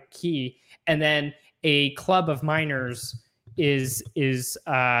private key, and then a club of miners is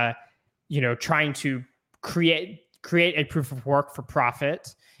trying to create a proof of work for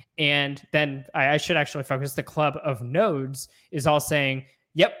profit. And then I should actually focus, the club of nodes is all saying,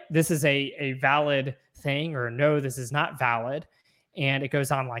 yep, this is a valid thing, or no, this is not valid. And it goes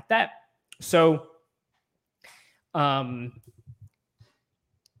on like that. So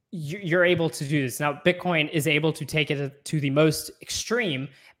you're able to do this. Now, Bitcoin is able to take it to the most extreme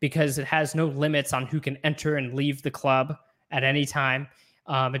because it has no limits on who can enter and leave the club at any time.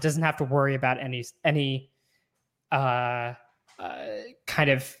 It doesn't have to worry about any kind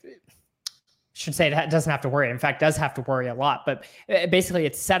of, should say it doesn't have to worry. In fact, does have to worry a lot. But basically,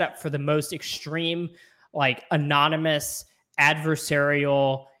 it's set up for the most extreme, like anonymous,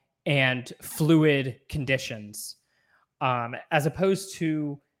 adversarial, and fluid conditions, as opposed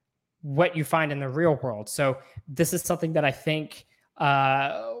to what you find in the real world. So this is something that I think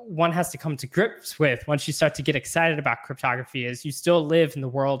one has to come to grips with once you start to get excited about cryptography, is you still live in the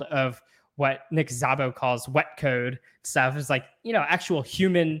world of what Nick Szabo calls wet code stuff. Is like, actual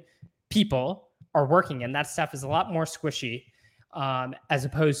human people are working, and that stuff is a lot more squishy, as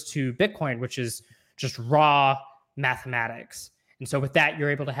opposed to Bitcoin, which is just raw mathematics. And so with that,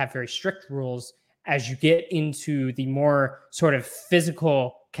 you're able to have very strict rules as you get into the more sort of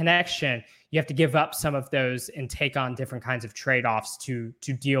physical connection, you have to give up some of those and take on different kinds of trade-offs to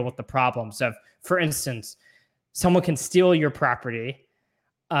deal with the problems of, for instance, someone can steal your property,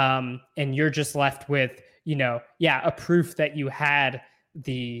 and you're just left with, a proof that you had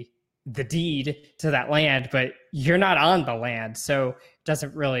the deed to that land, but you're not on the land. So it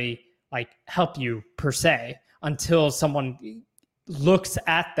doesn't really help you per se until someone looks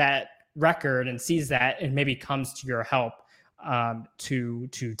at that record and sees that and maybe comes to your help to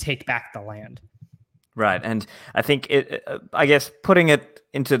take back the land. Right. And I think I guess putting it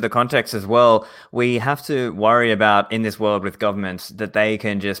into the context as well, we have to worry about in this world with governments that they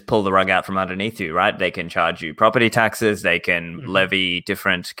can just pull the rug out from underneath you, right? They can charge you property taxes. They can levy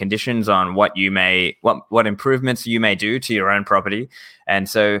different conditions on what improvements you may do to your own property. And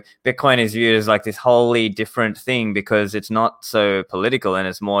so Bitcoin is viewed as this wholly different thing because it's not so political and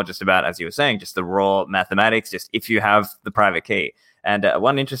it's more just about, as you were saying, just the raw mathematics, just if you have the private key. And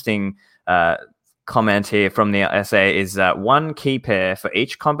one interesting comment here from the essay is one key pair for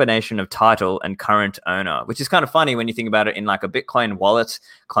each combination of title and current owner, which is kind of funny when you think about it in a Bitcoin wallet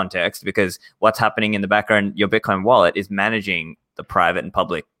context, because what's happening in the background, your Bitcoin wallet is managing the private and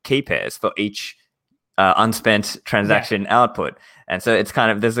public key pairs for each unspent transaction output. And so it's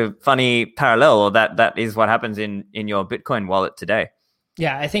there's a funny parallel, or that is what happens in your Bitcoin wallet today.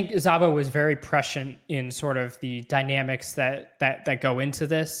 Yeah, I think Szabo was very prescient in sort of the dynamics that go into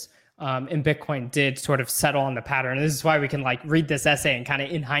this. And Bitcoin did sort of settle on the pattern. This is why we can read this essay and kind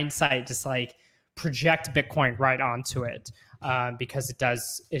of in hindsight just project Bitcoin right onto it, because it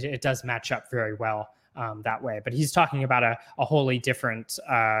does match up very well that way. But he's talking about a wholly different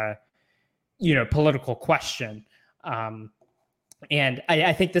political question, and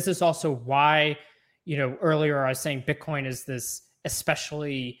I think this is also why earlier I was saying Bitcoin is this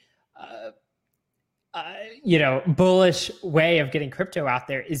especially bullish way of getting crypto out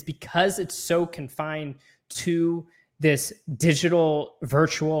there, is because it's so confined to this digital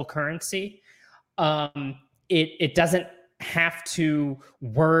virtual currency. It doesn't have to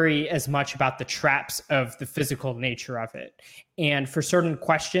worry as much about the traps of the physical nature of it. And for certain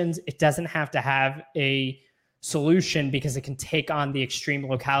questions, it doesn't have to have a solution because it can take on the extreme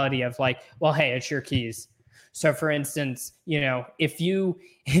locality of hey, it's your keys. So for instance, if you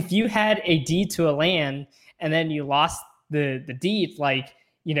had a deed to a land and then you lost the deed,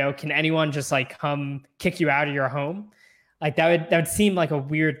 can anyone just come kick you out of your home? That would seem like a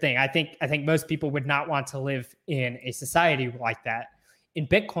weird thing. I think most people would not want to live in a society like that. In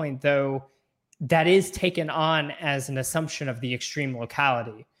Bitcoin, though, that is taken on as an assumption of the extreme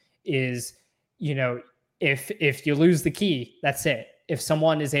locality. Is, if you lose the key, that's it. If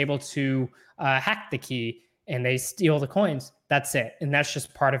someone is able to hack the key and they steal the coins, that's it. And that's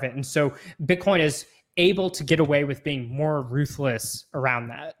just part of it. And so Bitcoin is able to get away with being more ruthless around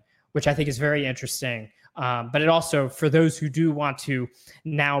that, which I think is very interesting. But it also, for those who do want to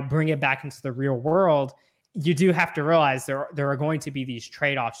now bring it back into the real world, you do have to realize there are going to be these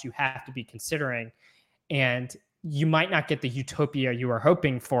trade-offs you have to be considering. And you might not get the utopia you are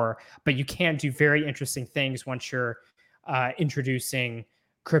hoping for, but you can do very interesting things once you're introducing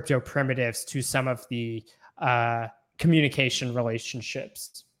crypto primitives to some of the communication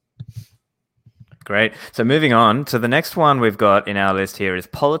relationships. Great. So moving on to the next one we've got in our list here is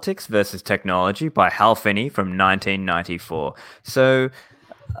Politics versus Technology by Hal Finney from 1994. So,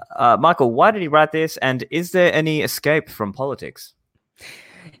 Michael, why did he write this? And is there any escape from politics?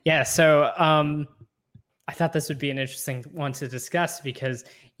 Yeah, so I thought this would be an interesting one to discuss because,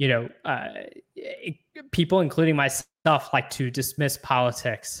 people, including myself, like to dismiss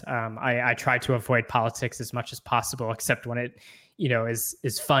politics. I try to avoid politics as much as possible, except when it,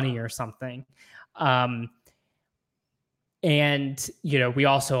 is funny or something. And, we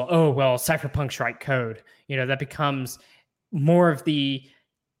also, cypherpunks write code, that becomes more of the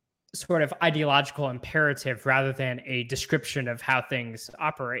sort of ideological imperative rather than a description of how things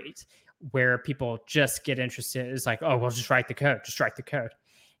operate, where people just get interested. It's just write the code,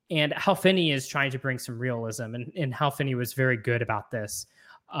 And Hal Finney is trying to bring some realism, and Hal Finney was very good about this,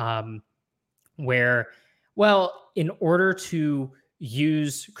 where, in order to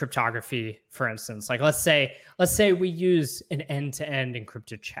use cryptography, for instance, let's say we use an end-to-end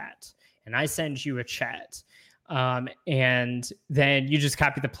encrypted chat, and I send you a chat, and then you just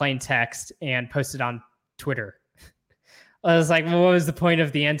copy the plain text and post it on Twitter. I was like, well, what was the point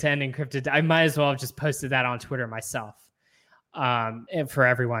of the end-to-end encrypted? I might as well have just posted that on Twitter myself, and for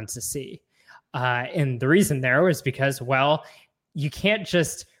everyone to see. And the reason there was because, you can't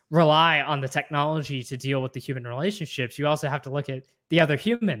just rely on the technology to deal with the human relationships. You also have to look at the other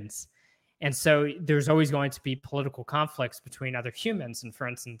humans. And so there's always going to be political conflicts between other humans. And for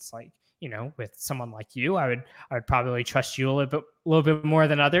instance, like, with someone like you, I would probably trust you a little bit more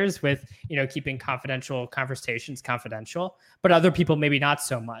than others with, keeping confidential conversations confidential, but other people maybe not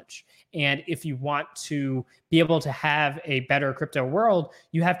so much. And if you want to be able to have a better crypto world,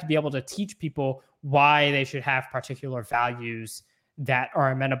 you have to be able to teach people why they should have particular values that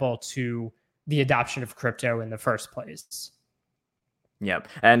are amenable to the adoption of crypto in the first place. Yep.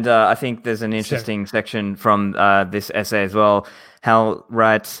 And I think there's an interesting section from this essay as well. Hal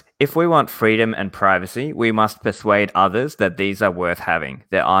writes, if we want freedom and privacy, we must persuade others that these are worth having.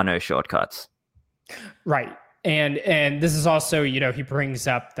 There are no shortcuts. Right. And this is also, he brings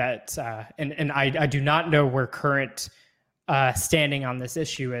up that, and I do not know where current standing on this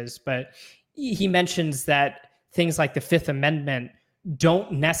issue is, but he mentions that things like the Fifth Amendment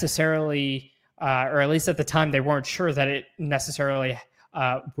don't necessarily, or at least at the time, they weren't sure that it necessarily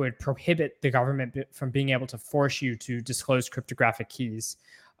would prohibit the government from being able to force you to disclose cryptographic keys.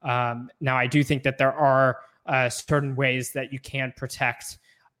 Now, I do think that there are certain ways that you can protect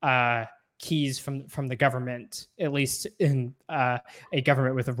keys from the government, at least in a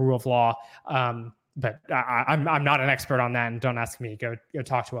government with a rule of law. But I'm not an expert on that, and don't ask me. Go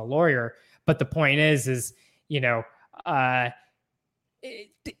talk to a lawyer. But the point is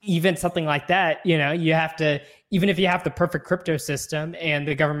even something like that, you have to, even if you have the perfect crypto system and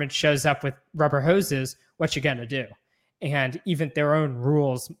the government shows up with rubber hoses, what you gonna do? And even their own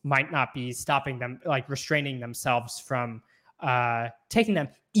rules might not be stopping them, like restraining themselves from taking them,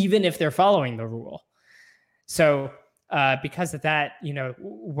 even if they're following the rule. So because of that,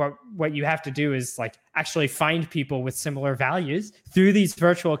 what you have to do is like actually find people with similar values through these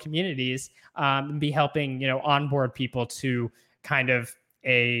virtual communities, and be helping, onboard people to kind of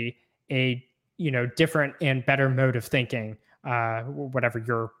a different and better mode of thinking, whatever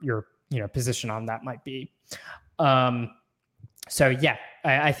your position on that might be. So yeah,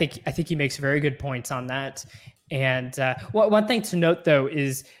 I think he makes very good points on that. And one thing to note though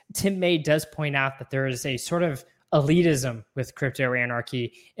is Tim May does point out that there is a sort of elitism with crypto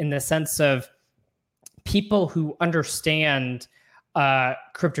anarchy in the sense of people who understand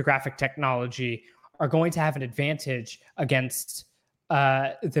cryptographic technology are going to have an advantage against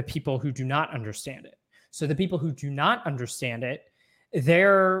the people who do not understand it. So the people who do not understand it,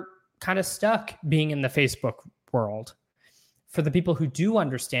 they're kind of stuck being in the Facebook world. For the people who do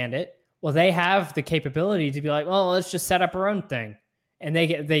understand it, well, they have the capability to be like, well, let's just set up our own thing. And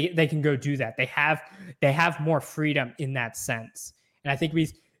they can go do that. They have more freedom in that sense. And I think we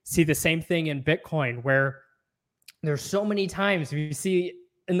see the same thing in Bitcoin, where there's so many times we see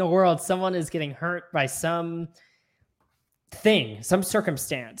in the world someone is getting hurt by some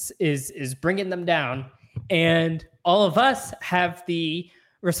circumstance is bringing them down, and all of us have the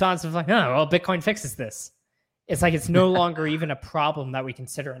response of like, oh, well, Bitcoin fixes this. It's like it's no longer even a problem that we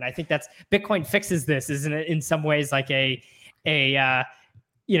consider. And I think that's Bitcoin fixes this, isn't it? In some ways, like a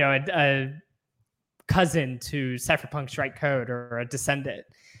cousin to Cypherpunk's Write Code or a descendant,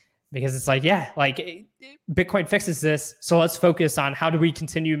 because it's like, yeah, like Bitcoin fixes this, so let's focus on how do we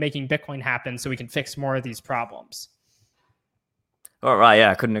continue making Bitcoin happen so we can fix more of these problems. All right,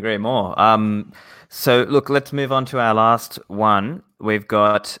 yeah, I couldn't agree more. So look, let's move on to our last one. We've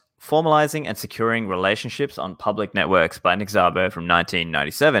got Formalizing and Securing Relationships on Public Networks by Nick Szabo from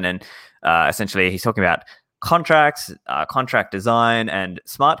 1997. And essentially he's talking about contracts, contract design, and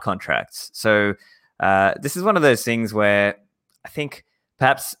smart contracts. So this is one of those things where I think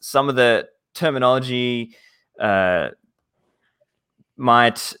perhaps some of the terminology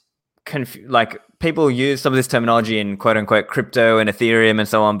might like people use some of this terminology in quote unquote crypto and Ethereum and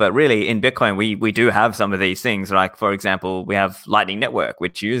so on, but really in Bitcoin we do have some of these things. Like for example, we have Lightning Network,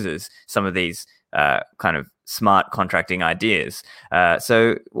 which uses some of these kind of smart contracting ideas.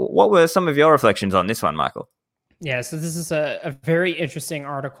 So what were some of your reflections on this one, Michael? Yeah, so this is a very interesting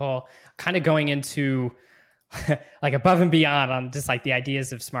article, kind of going into like above and beyond on just like the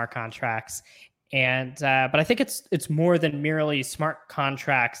ideas of smart contracts. And but I think it's more than merely smart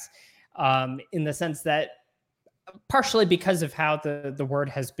contracts, in the sense that partially because of how the word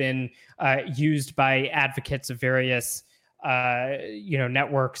has been used by advocates of various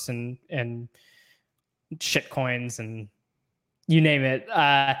networks and shitcoins and you name it,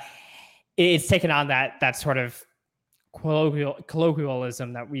 it's taken on that sort of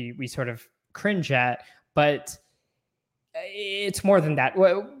colloquialism that we sort of cringe at, but it's more than that.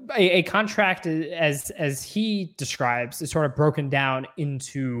 A contract, as he describes, is sort of broken down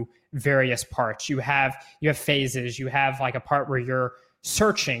into various parts. You have phases. You have like a part where you're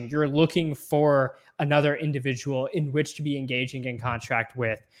searching, you're looking for another individual in which to be engaging in contract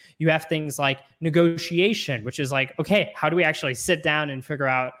with. You have things like negotiation, which is like, okay, how do we actually sit down and figure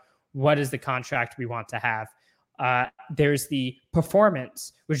out what is the contract we want to have? There's the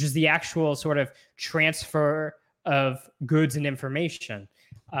performance, which is the actual sort of transfer of goods and information.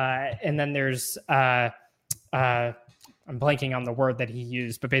 And then there's, I'm blanking on the word that he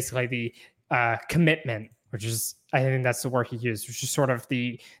used, but basically the commitment, which is, I think that's the word he used, which is sort of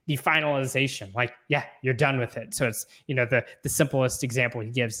the finalization. Like, yeah, you're done with it. So it's, the simplest example he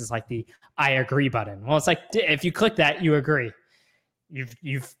gives is like the I agree button. Well, it's like, if you click that, you agree.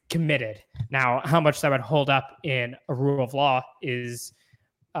 You've committed. Now, how much that would hold up in a rule of law is,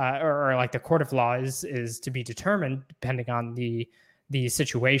 or like the court of law is to be determined depending on the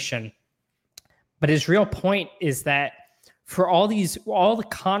situation. But his real point is that for all the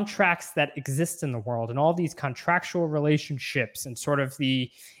contracts that exist in the world and all these contractual relationships and sort of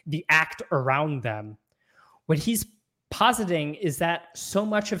the act around them, what he's positing is that so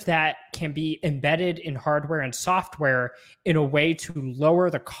much of that can be embedded in hardware and software in a way to lower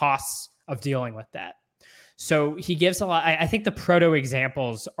the costs of dealing with that. So he gives a lot. I think the proto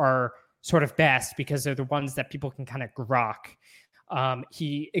examples are sort of best because they're the ones that people can kind of grok.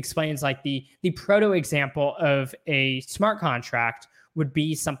 He explains like the proto example of a smart contract would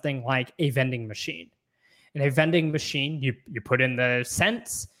be something like a vending machine. In a vending machine, you put in the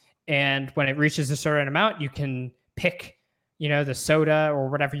cents, and when it reaches a certain amount, you can pick, the soda or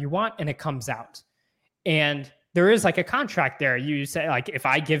whatever you want, and it comes out. And there is like a contract there. You say like, if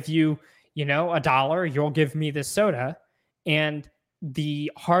I give you, $1, you'll give me this soda. And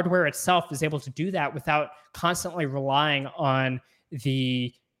the hardware itself is able to do that without constantly relying on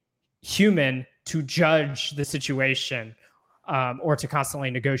the human to judge the situation or to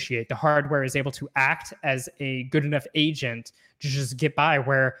constantly negotiate. The hardware is able to act as a good enough agent to just get by,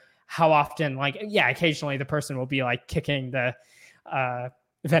 where how often, occasionally the person will be like kicking the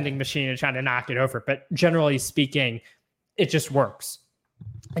vending machine and trying to knock it over. But generally speaking, it just works.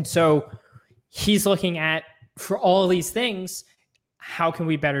 And so he's looking at, for all these things, how can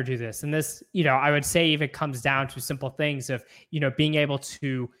we better do this? And this, I would say if it comes down to simple things of, being able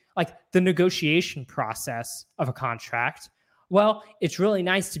to, like the negotiation process of a contract. Well, it's really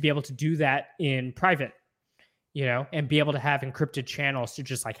nice to be able to do that in private, and be able to have encrypted channels to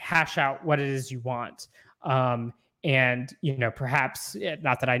just like hash out what it is you want. And, perhaps,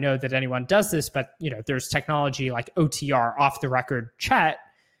 not that I know that anyone does this, but, there's technology like OTR, off the record chat,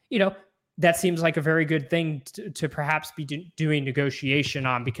 that seems like a very good thing to perhaps be doing negotiation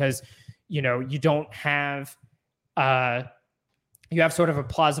on, because, you don't have, you have sort of a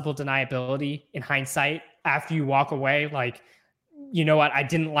plausible deniability in hindsight after you walk away. Like, you know what, I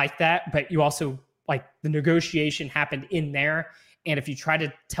didn't like that, but you also like the negotiation happened in there. And if you try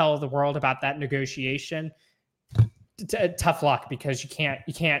to tell the world about that negotiation, tough luck, because you can't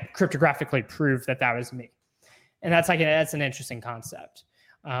cryptographically prove that was me. And that's an interesting concept.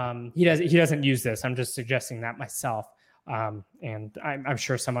 He doesn't use this. I'm just suggesting that myself. And I'm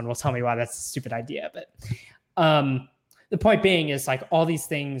sure someone will tell me why that's a stupid idea. But the point being is like all these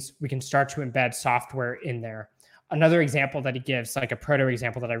things, we can start to embed software in there. Another example that he gives, like a proto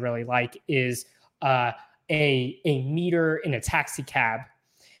example that I really like, is a meter in a taxi cab,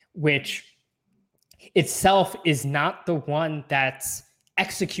 which itself is not the one that's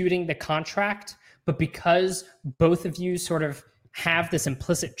executing the contract, but because both of you sort of have this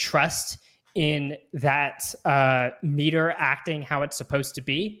implicit trust in that meter acting how it's supposed to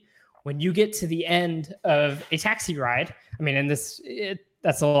be, when you get to the end of a taxi ride, I mean, and that's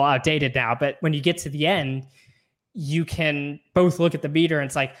a little outdated now, but when you get to the end, you can both look at the meter and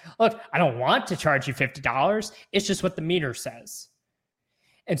it's like, look, I don't want to charge you $50. It's just what the meter says.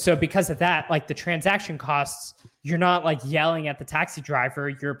 And so because of that, like the transaction costs, you're not like yelling at the taxi driver.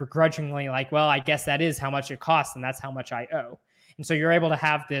 You're begrudgingly like, well, I guess that is how much it costs, and that's how much I owe. And so you're able to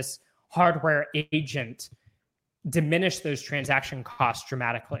have this hardware agent diminish those transaction costs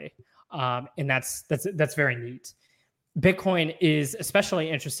dramatically. And that's very neat. Bitcoin is especially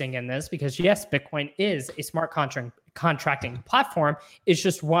interesting in this because, yes, Bitcoin is a smart contracting platform. It's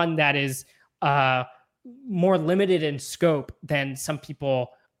just one that is more limited in scope than some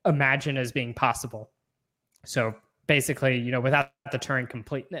people imagine as being possible. So basically, without the Turing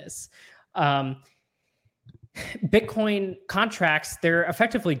completeness. Bitcoin contracts, they're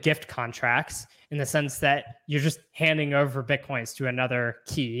effectively gift contracts in the sense that you're just handing over Bitcoins to another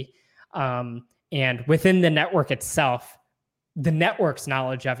key. And within the network itself, the network's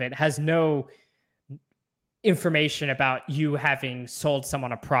knowledge of it has no information about you having sold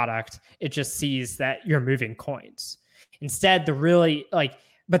someone a product. It just sees that you're moving coins. Instead, the really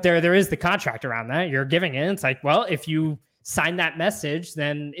but there is the contract around that. You're giving it. It's like, well, if you sign that message,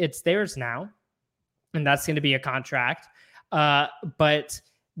 then it's theirs now. And that's going to be a contract. But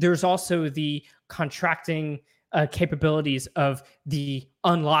there's also the contracting capabilities of the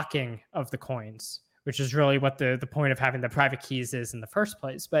unlocking of the coins, which is really what the point of having the private keys is in the first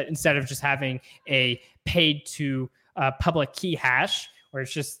place. But instead of just having a paid to public key hash, where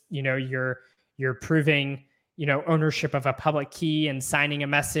it's just, you're proving, ownership of a public key and signing a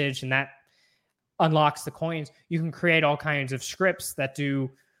message, and that unlocks the coins, you can create all kinds of scripts that do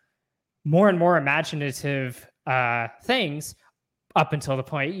more and more imaginative things up until the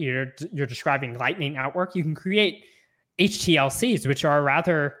point you're describing Lightning Network. You can create HTLCs, which are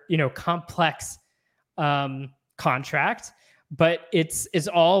rather, complex contract, but it's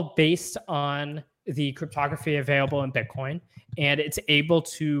all based on the cryptography available in Bitcoin, and it's able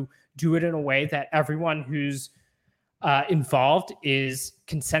to do it in a way that everyone who's involved is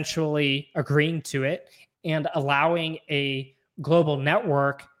consensually agreeing to it and allowing a global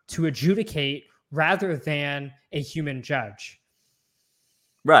network to adjudicate rather than a human judge.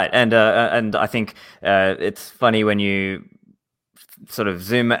 Right, and I think it's funny when you sort of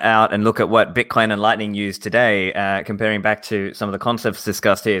zoom out and look at what Bitcoin and Lightning use today, comparing back to some of the concepts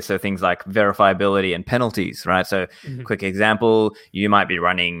discussed here. So things like verifiability and penalties, right? So quick example, you might be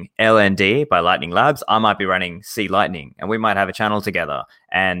running LND by Lightning Labs. I might be running C Lightning, and we might have a channel together.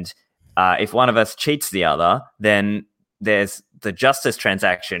 And if one of us cheats the other, then there's the justice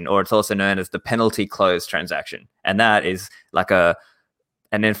transaction, or it's also known as the penalty close transaction. And that is like an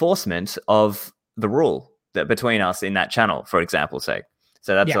enforcement of the rule that between us in that channel, for example's sake.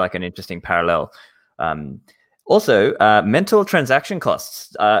 So that's like an interesting parallel. Also, mental transaction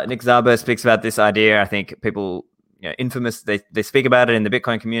costs. Nick Szabo speaks about this idea. I think people, infamous, they speak about it in the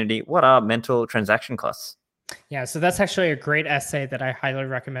Bitcoin community. What are mental transaction costs? Yeah, so that's actually a great essay that I highly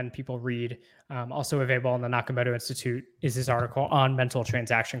recommend people read. Also available on the Nakamoto Institute is his article on mental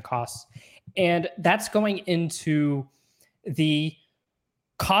transaction costs. And that's going into the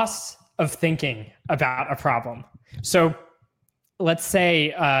costs of thinking about a problem. So let's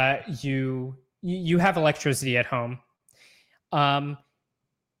say you have electricity at home. The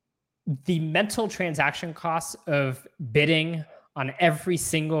mental transaction costs of bidding on every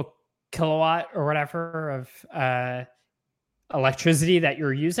single kilowatt or whatever of electricity that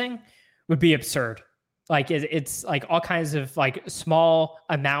you're using would be absurd. Like it's like all kinds of like small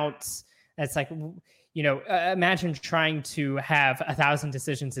amounts. That's like, imagine trying to have 1,000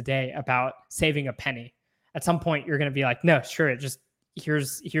 decisions a day about saving a penny. At some point, you're going to be like, no, sure, just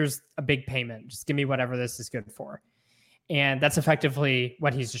here's a big payment. Just give me whatever this is good for. And that's effectively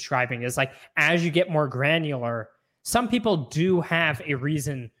what he's describing is like, as you get more granular, some people do have a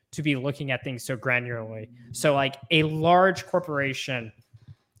reason to be looking at things so granularly. So like a large corporation,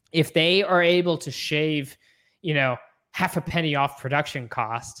 if they are able to shave, half a penny off production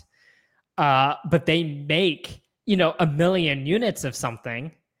cost, but they make, 1 million units of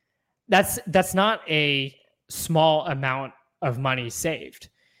something, that's not a small amount of money saved.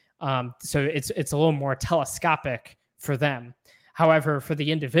 So it's a little more telescopic for them. However, for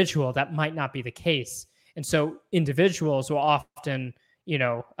the individual, that might not be the case. And so individuals will often,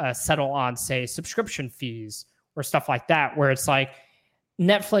 settle on, say, subscription fees or stuff like that, where it's like,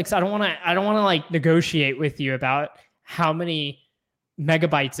 Netflix, I don't want to like negotiate with you about how many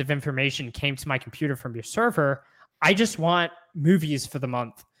megabytes of information came to my computer from your server. I just want movies for the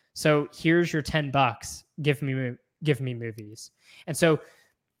month. So here's your $10. Give me movies. And so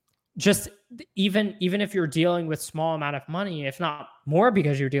just even if you're dealing with small amount of money, if not more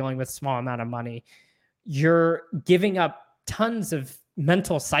because you're dealing with small amount of money, you're giving up tons of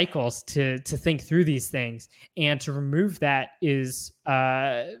mental cycles to think through these things, and to remove that is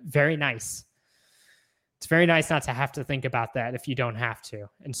very nice. It's very nice not to have to think about that if you don't have to.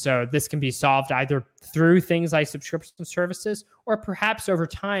 And so this can be solved either through things like subscription services, or perhaps over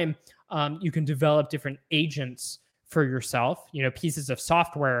time, you can develop different agents for yourself, pieces of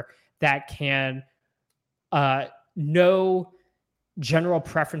software that can know general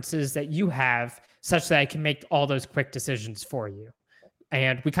preferences that you have, such that it can make all those quick decisions for you.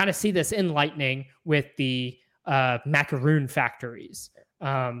 And we kind of see this in Lightning with the macaroon factories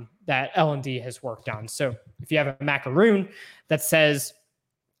that LND has worked on. So if you have a macaroon that says,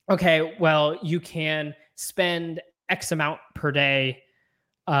 okay, well, you can spend X amount per day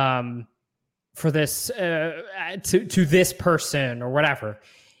for this to this person or whatever,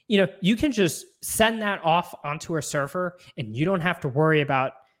 you can just send that off onto a server, and you don't have to worry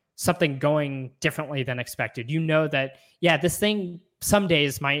about something going differently than expected. That, yeah, this thing some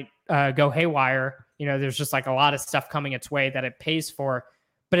days might go haywire. There's just like a lot of stuff coming its way that it pays for,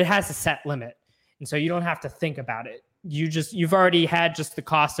 but it has a set limit. And so you don't have to think about it. You've already had just the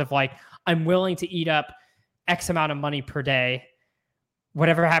cost of like, I'm willing to eat up X amount of money per day.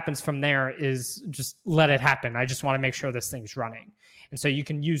 Whatever happens from there is just let it happen. I just want to make sure this thing's running. And so you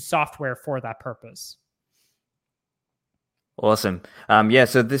can use software for that purpose. Awesome.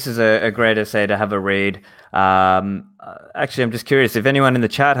 So this is a great essay to have a read. Actually, I'm just curious if anyone in the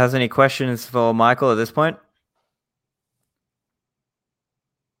chat has any questions for Michael at this point.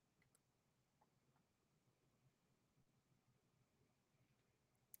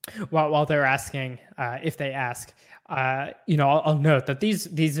 While they're asking, if they ask, I'll note that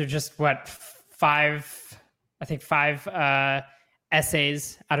these are just five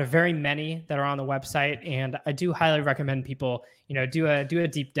essays out of very many that are on the website, and I do highly recommend people, do a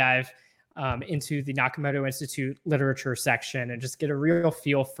deep dive into the Nakamoto Institute literature section and just get a real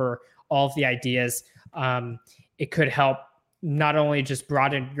feel for all of the ideas. It could help not only just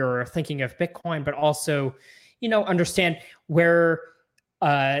broaden your thinking of Bitcoin, but also, understand where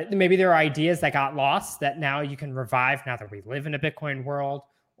maybe there are ideas that got lost that now you can revive now that we live in a Bitcoin world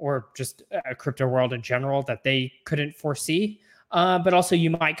or just a crypto world in general that they couldn't foresee. But also you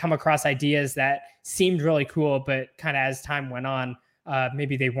might come across ideas that seemed really cool, but kind of as time went on,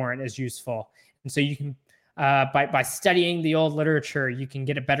 maybe they weren't as useful. And so you can, by studying the old literature, you can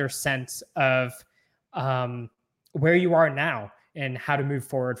get a better sense of where you are now and how to move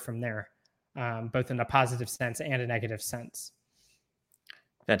forward from there, both in a positive sense and a negative sense.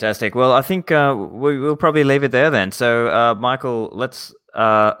 Fantastic. Well, I think we'll probably leave it there then. So, Michael, let's.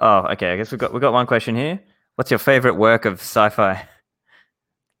 Okay. I guess we got one question here. What's your favorite work of sci-fi?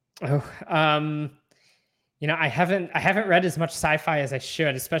 I haven't read as much sci-fi as I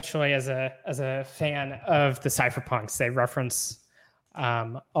should, especially as a fan of the cypherpunks. They reference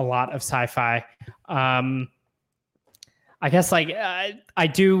a lot of sci-fi. I guess I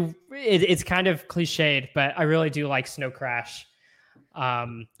do. It's kind of cliched, but I really do like Snow Crash.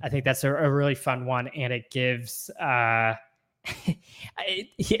 I think that's a really fun one, and it gives it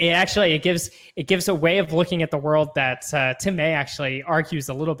gives a way of looking at the world that Tim May actually argues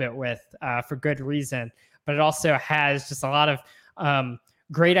a little bit with for good reason, but it also has just a lot of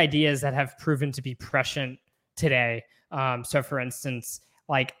great ideas that have proven to be prescient today. So for instance,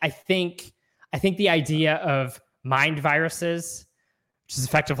 I think the idea of mind viruses, which is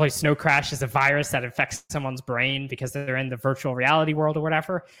effectively Snow Crash, is a virus that affects someone's brain because they're in the virtual reality world or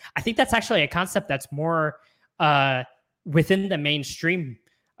whatever. I think that's actually a concept that's more within the mainstream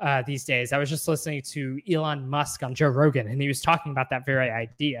these days. I was just listening to Elon Musk on Joe Rogan, and he was talking about that very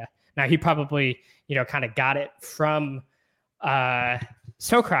idea. Now, he probably, kind of got it from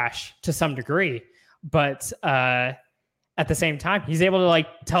Snow Crash to some degree, but at the same time, he's able to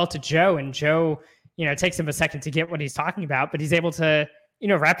tell it to Joe, and Joe, it takes him a second to get what he's talking about, but he's able to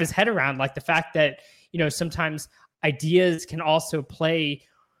wrap his head around the fact that, sometimes ideas can also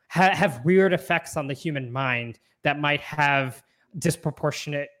have weird effects on the human mind that might have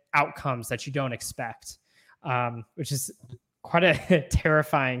disproportionate outcomes that you don't expect, which is quite a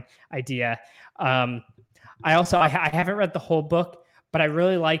terrifying idea. I haven't read the whole book, but I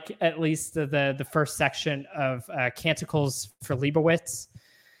really like at least the first section of Canticles for Leibowitz,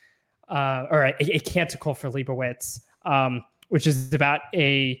 or a Canticle for Leibowitz, which is about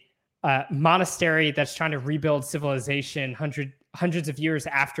a monastery that's trying to rebuild civilization hundreds of years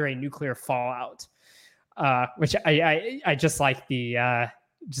after a nuclear fallout, which I just like the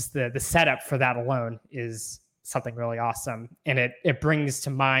setup for that alone is something really awesome. And it brings to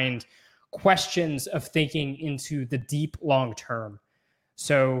mind questions of thinking into the deep long term.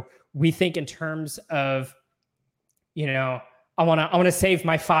 So we think in terms of, I want to save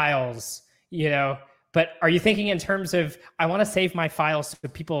my files, but are you thinking in terms of, I want to save my files so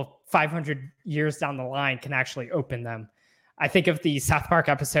people 500 years down the line can actually open them? I think of the South Park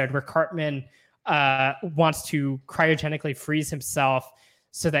episode where Cartman wants to cryogenically freeze himself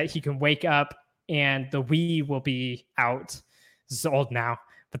so that he can wake up and the Wii will be out. This is old now,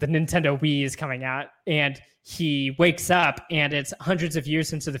 but the Nintendo Wii is coming out, and he wakes up and it's hundreds of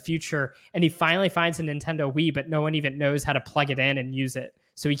years into the future, and he finally finds a Nintendo Wii, but no one even knows how to plug it in and use it.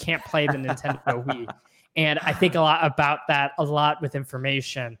 So he can't play the Nintendo Wii. And I think a lot about that a lot with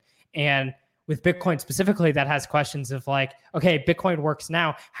information. And with Bitcoin specifically, that has questions of okay, Bitcoin works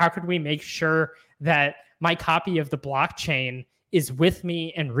now. How could we make sure that my copy of the blockchain is with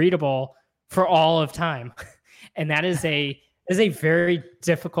me and readable for all of time? And that is a very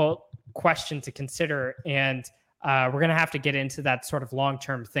difficult question to consider. And we're going to have to get into that sort of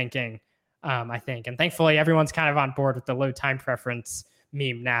long-term thinking I think. And thankfully, everyone's kind of on board with the low time preference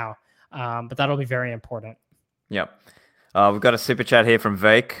meme now. But that'll be very important. Yep. We've got a super chat here from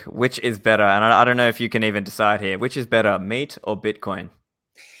Vake. Which is better? And I don't know if you can even decide here. Which is better, meat or Bitcoin?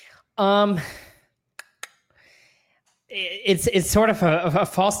 It's sort of a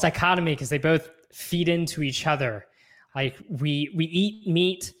false dichotomy because they both feed into each other. Like we eat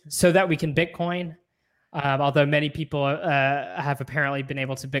meat so that we can Bitcoin, although many people have apparently been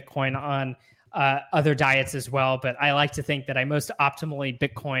able to Bitcoin on other diets as well. But I like to think that I most optimally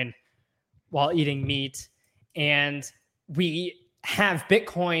Bitcoin while eating meat. And we have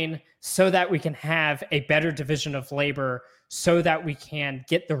Bitcoin so that we can have a better division of labor, so that we can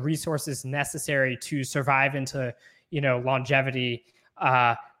get the resources necessary to survive into, longevity,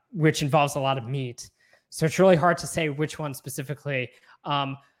 which involves a lot of meat. So it's really hard to say which one specifically.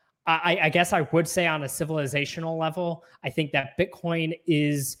 I guess I would say on a civilizational level, I think that Bitcoin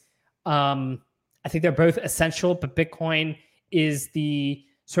is, I think they're both essential, but Bitcoin is the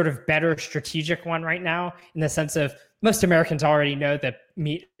sort of better strategic one right now, in the sense of most Americans already know that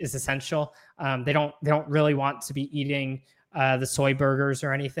meat is essential. They don't really want to be eating the soy burgers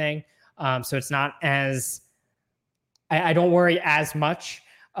or anything. So it's not as, I don't worry as much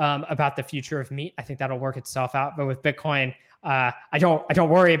about the future of meat. I think that'll work itself out. But with Bitcoin, I don't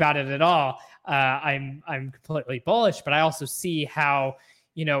worry about it at all. I'm completely bullish, but I also see how,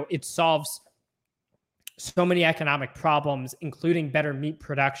 it solves so many economic problems, including better meat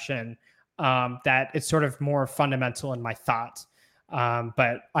production, that it's sort of more fundamental in my thought.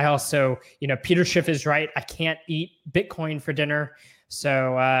 But I also, Peter Schiff is right. I can't eat Bitcoin for dinner.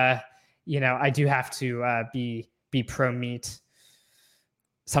 So, I do have to be pro meat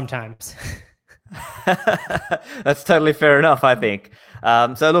sometimes. That's totally fair enough, I think.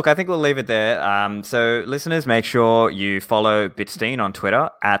 So look, I think we'll leave it there. So listeners, make sure you follow Bitstein on Twitter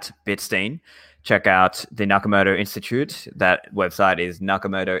 @Bitstein. Check out the Nakamoto Institute. That website is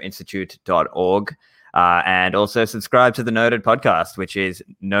nakamotoinstitute.org. And also subscribe to the Noded podcast, which is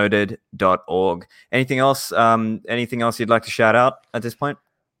noded.org. Anything else? Anything else you'd like to shout out at this point?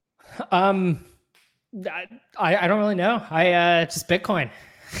 I don't really know. I just Bitcoin.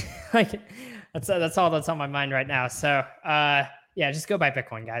 Like that's all that's on my mind right now. So just go buy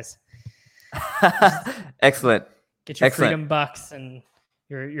Bitcoin, guys. Excellent. Get your freedom bucks and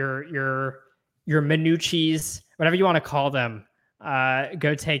your Minucci's, whatever you want to call them.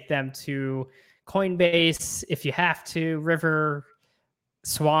 Go take them to Coinbase if you have to, River,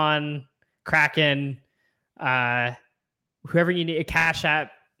 Swan, Kraken, whoever you need, a Cash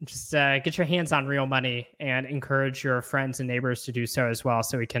App. Just get your hands on real money and encourage your friends and neighbors to do so as well,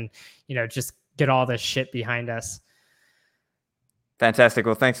 so we can, just get all this shit behind us. Fantastic.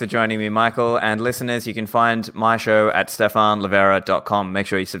 Well, thanks for joining me, Michael. And listeners, you can find my show at stefanlivera.com. Make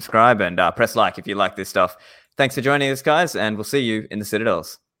sure you subscribe and press like if you like this stuff. Thanks for joining us, guys, and we'll see you in the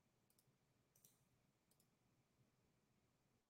Citadels.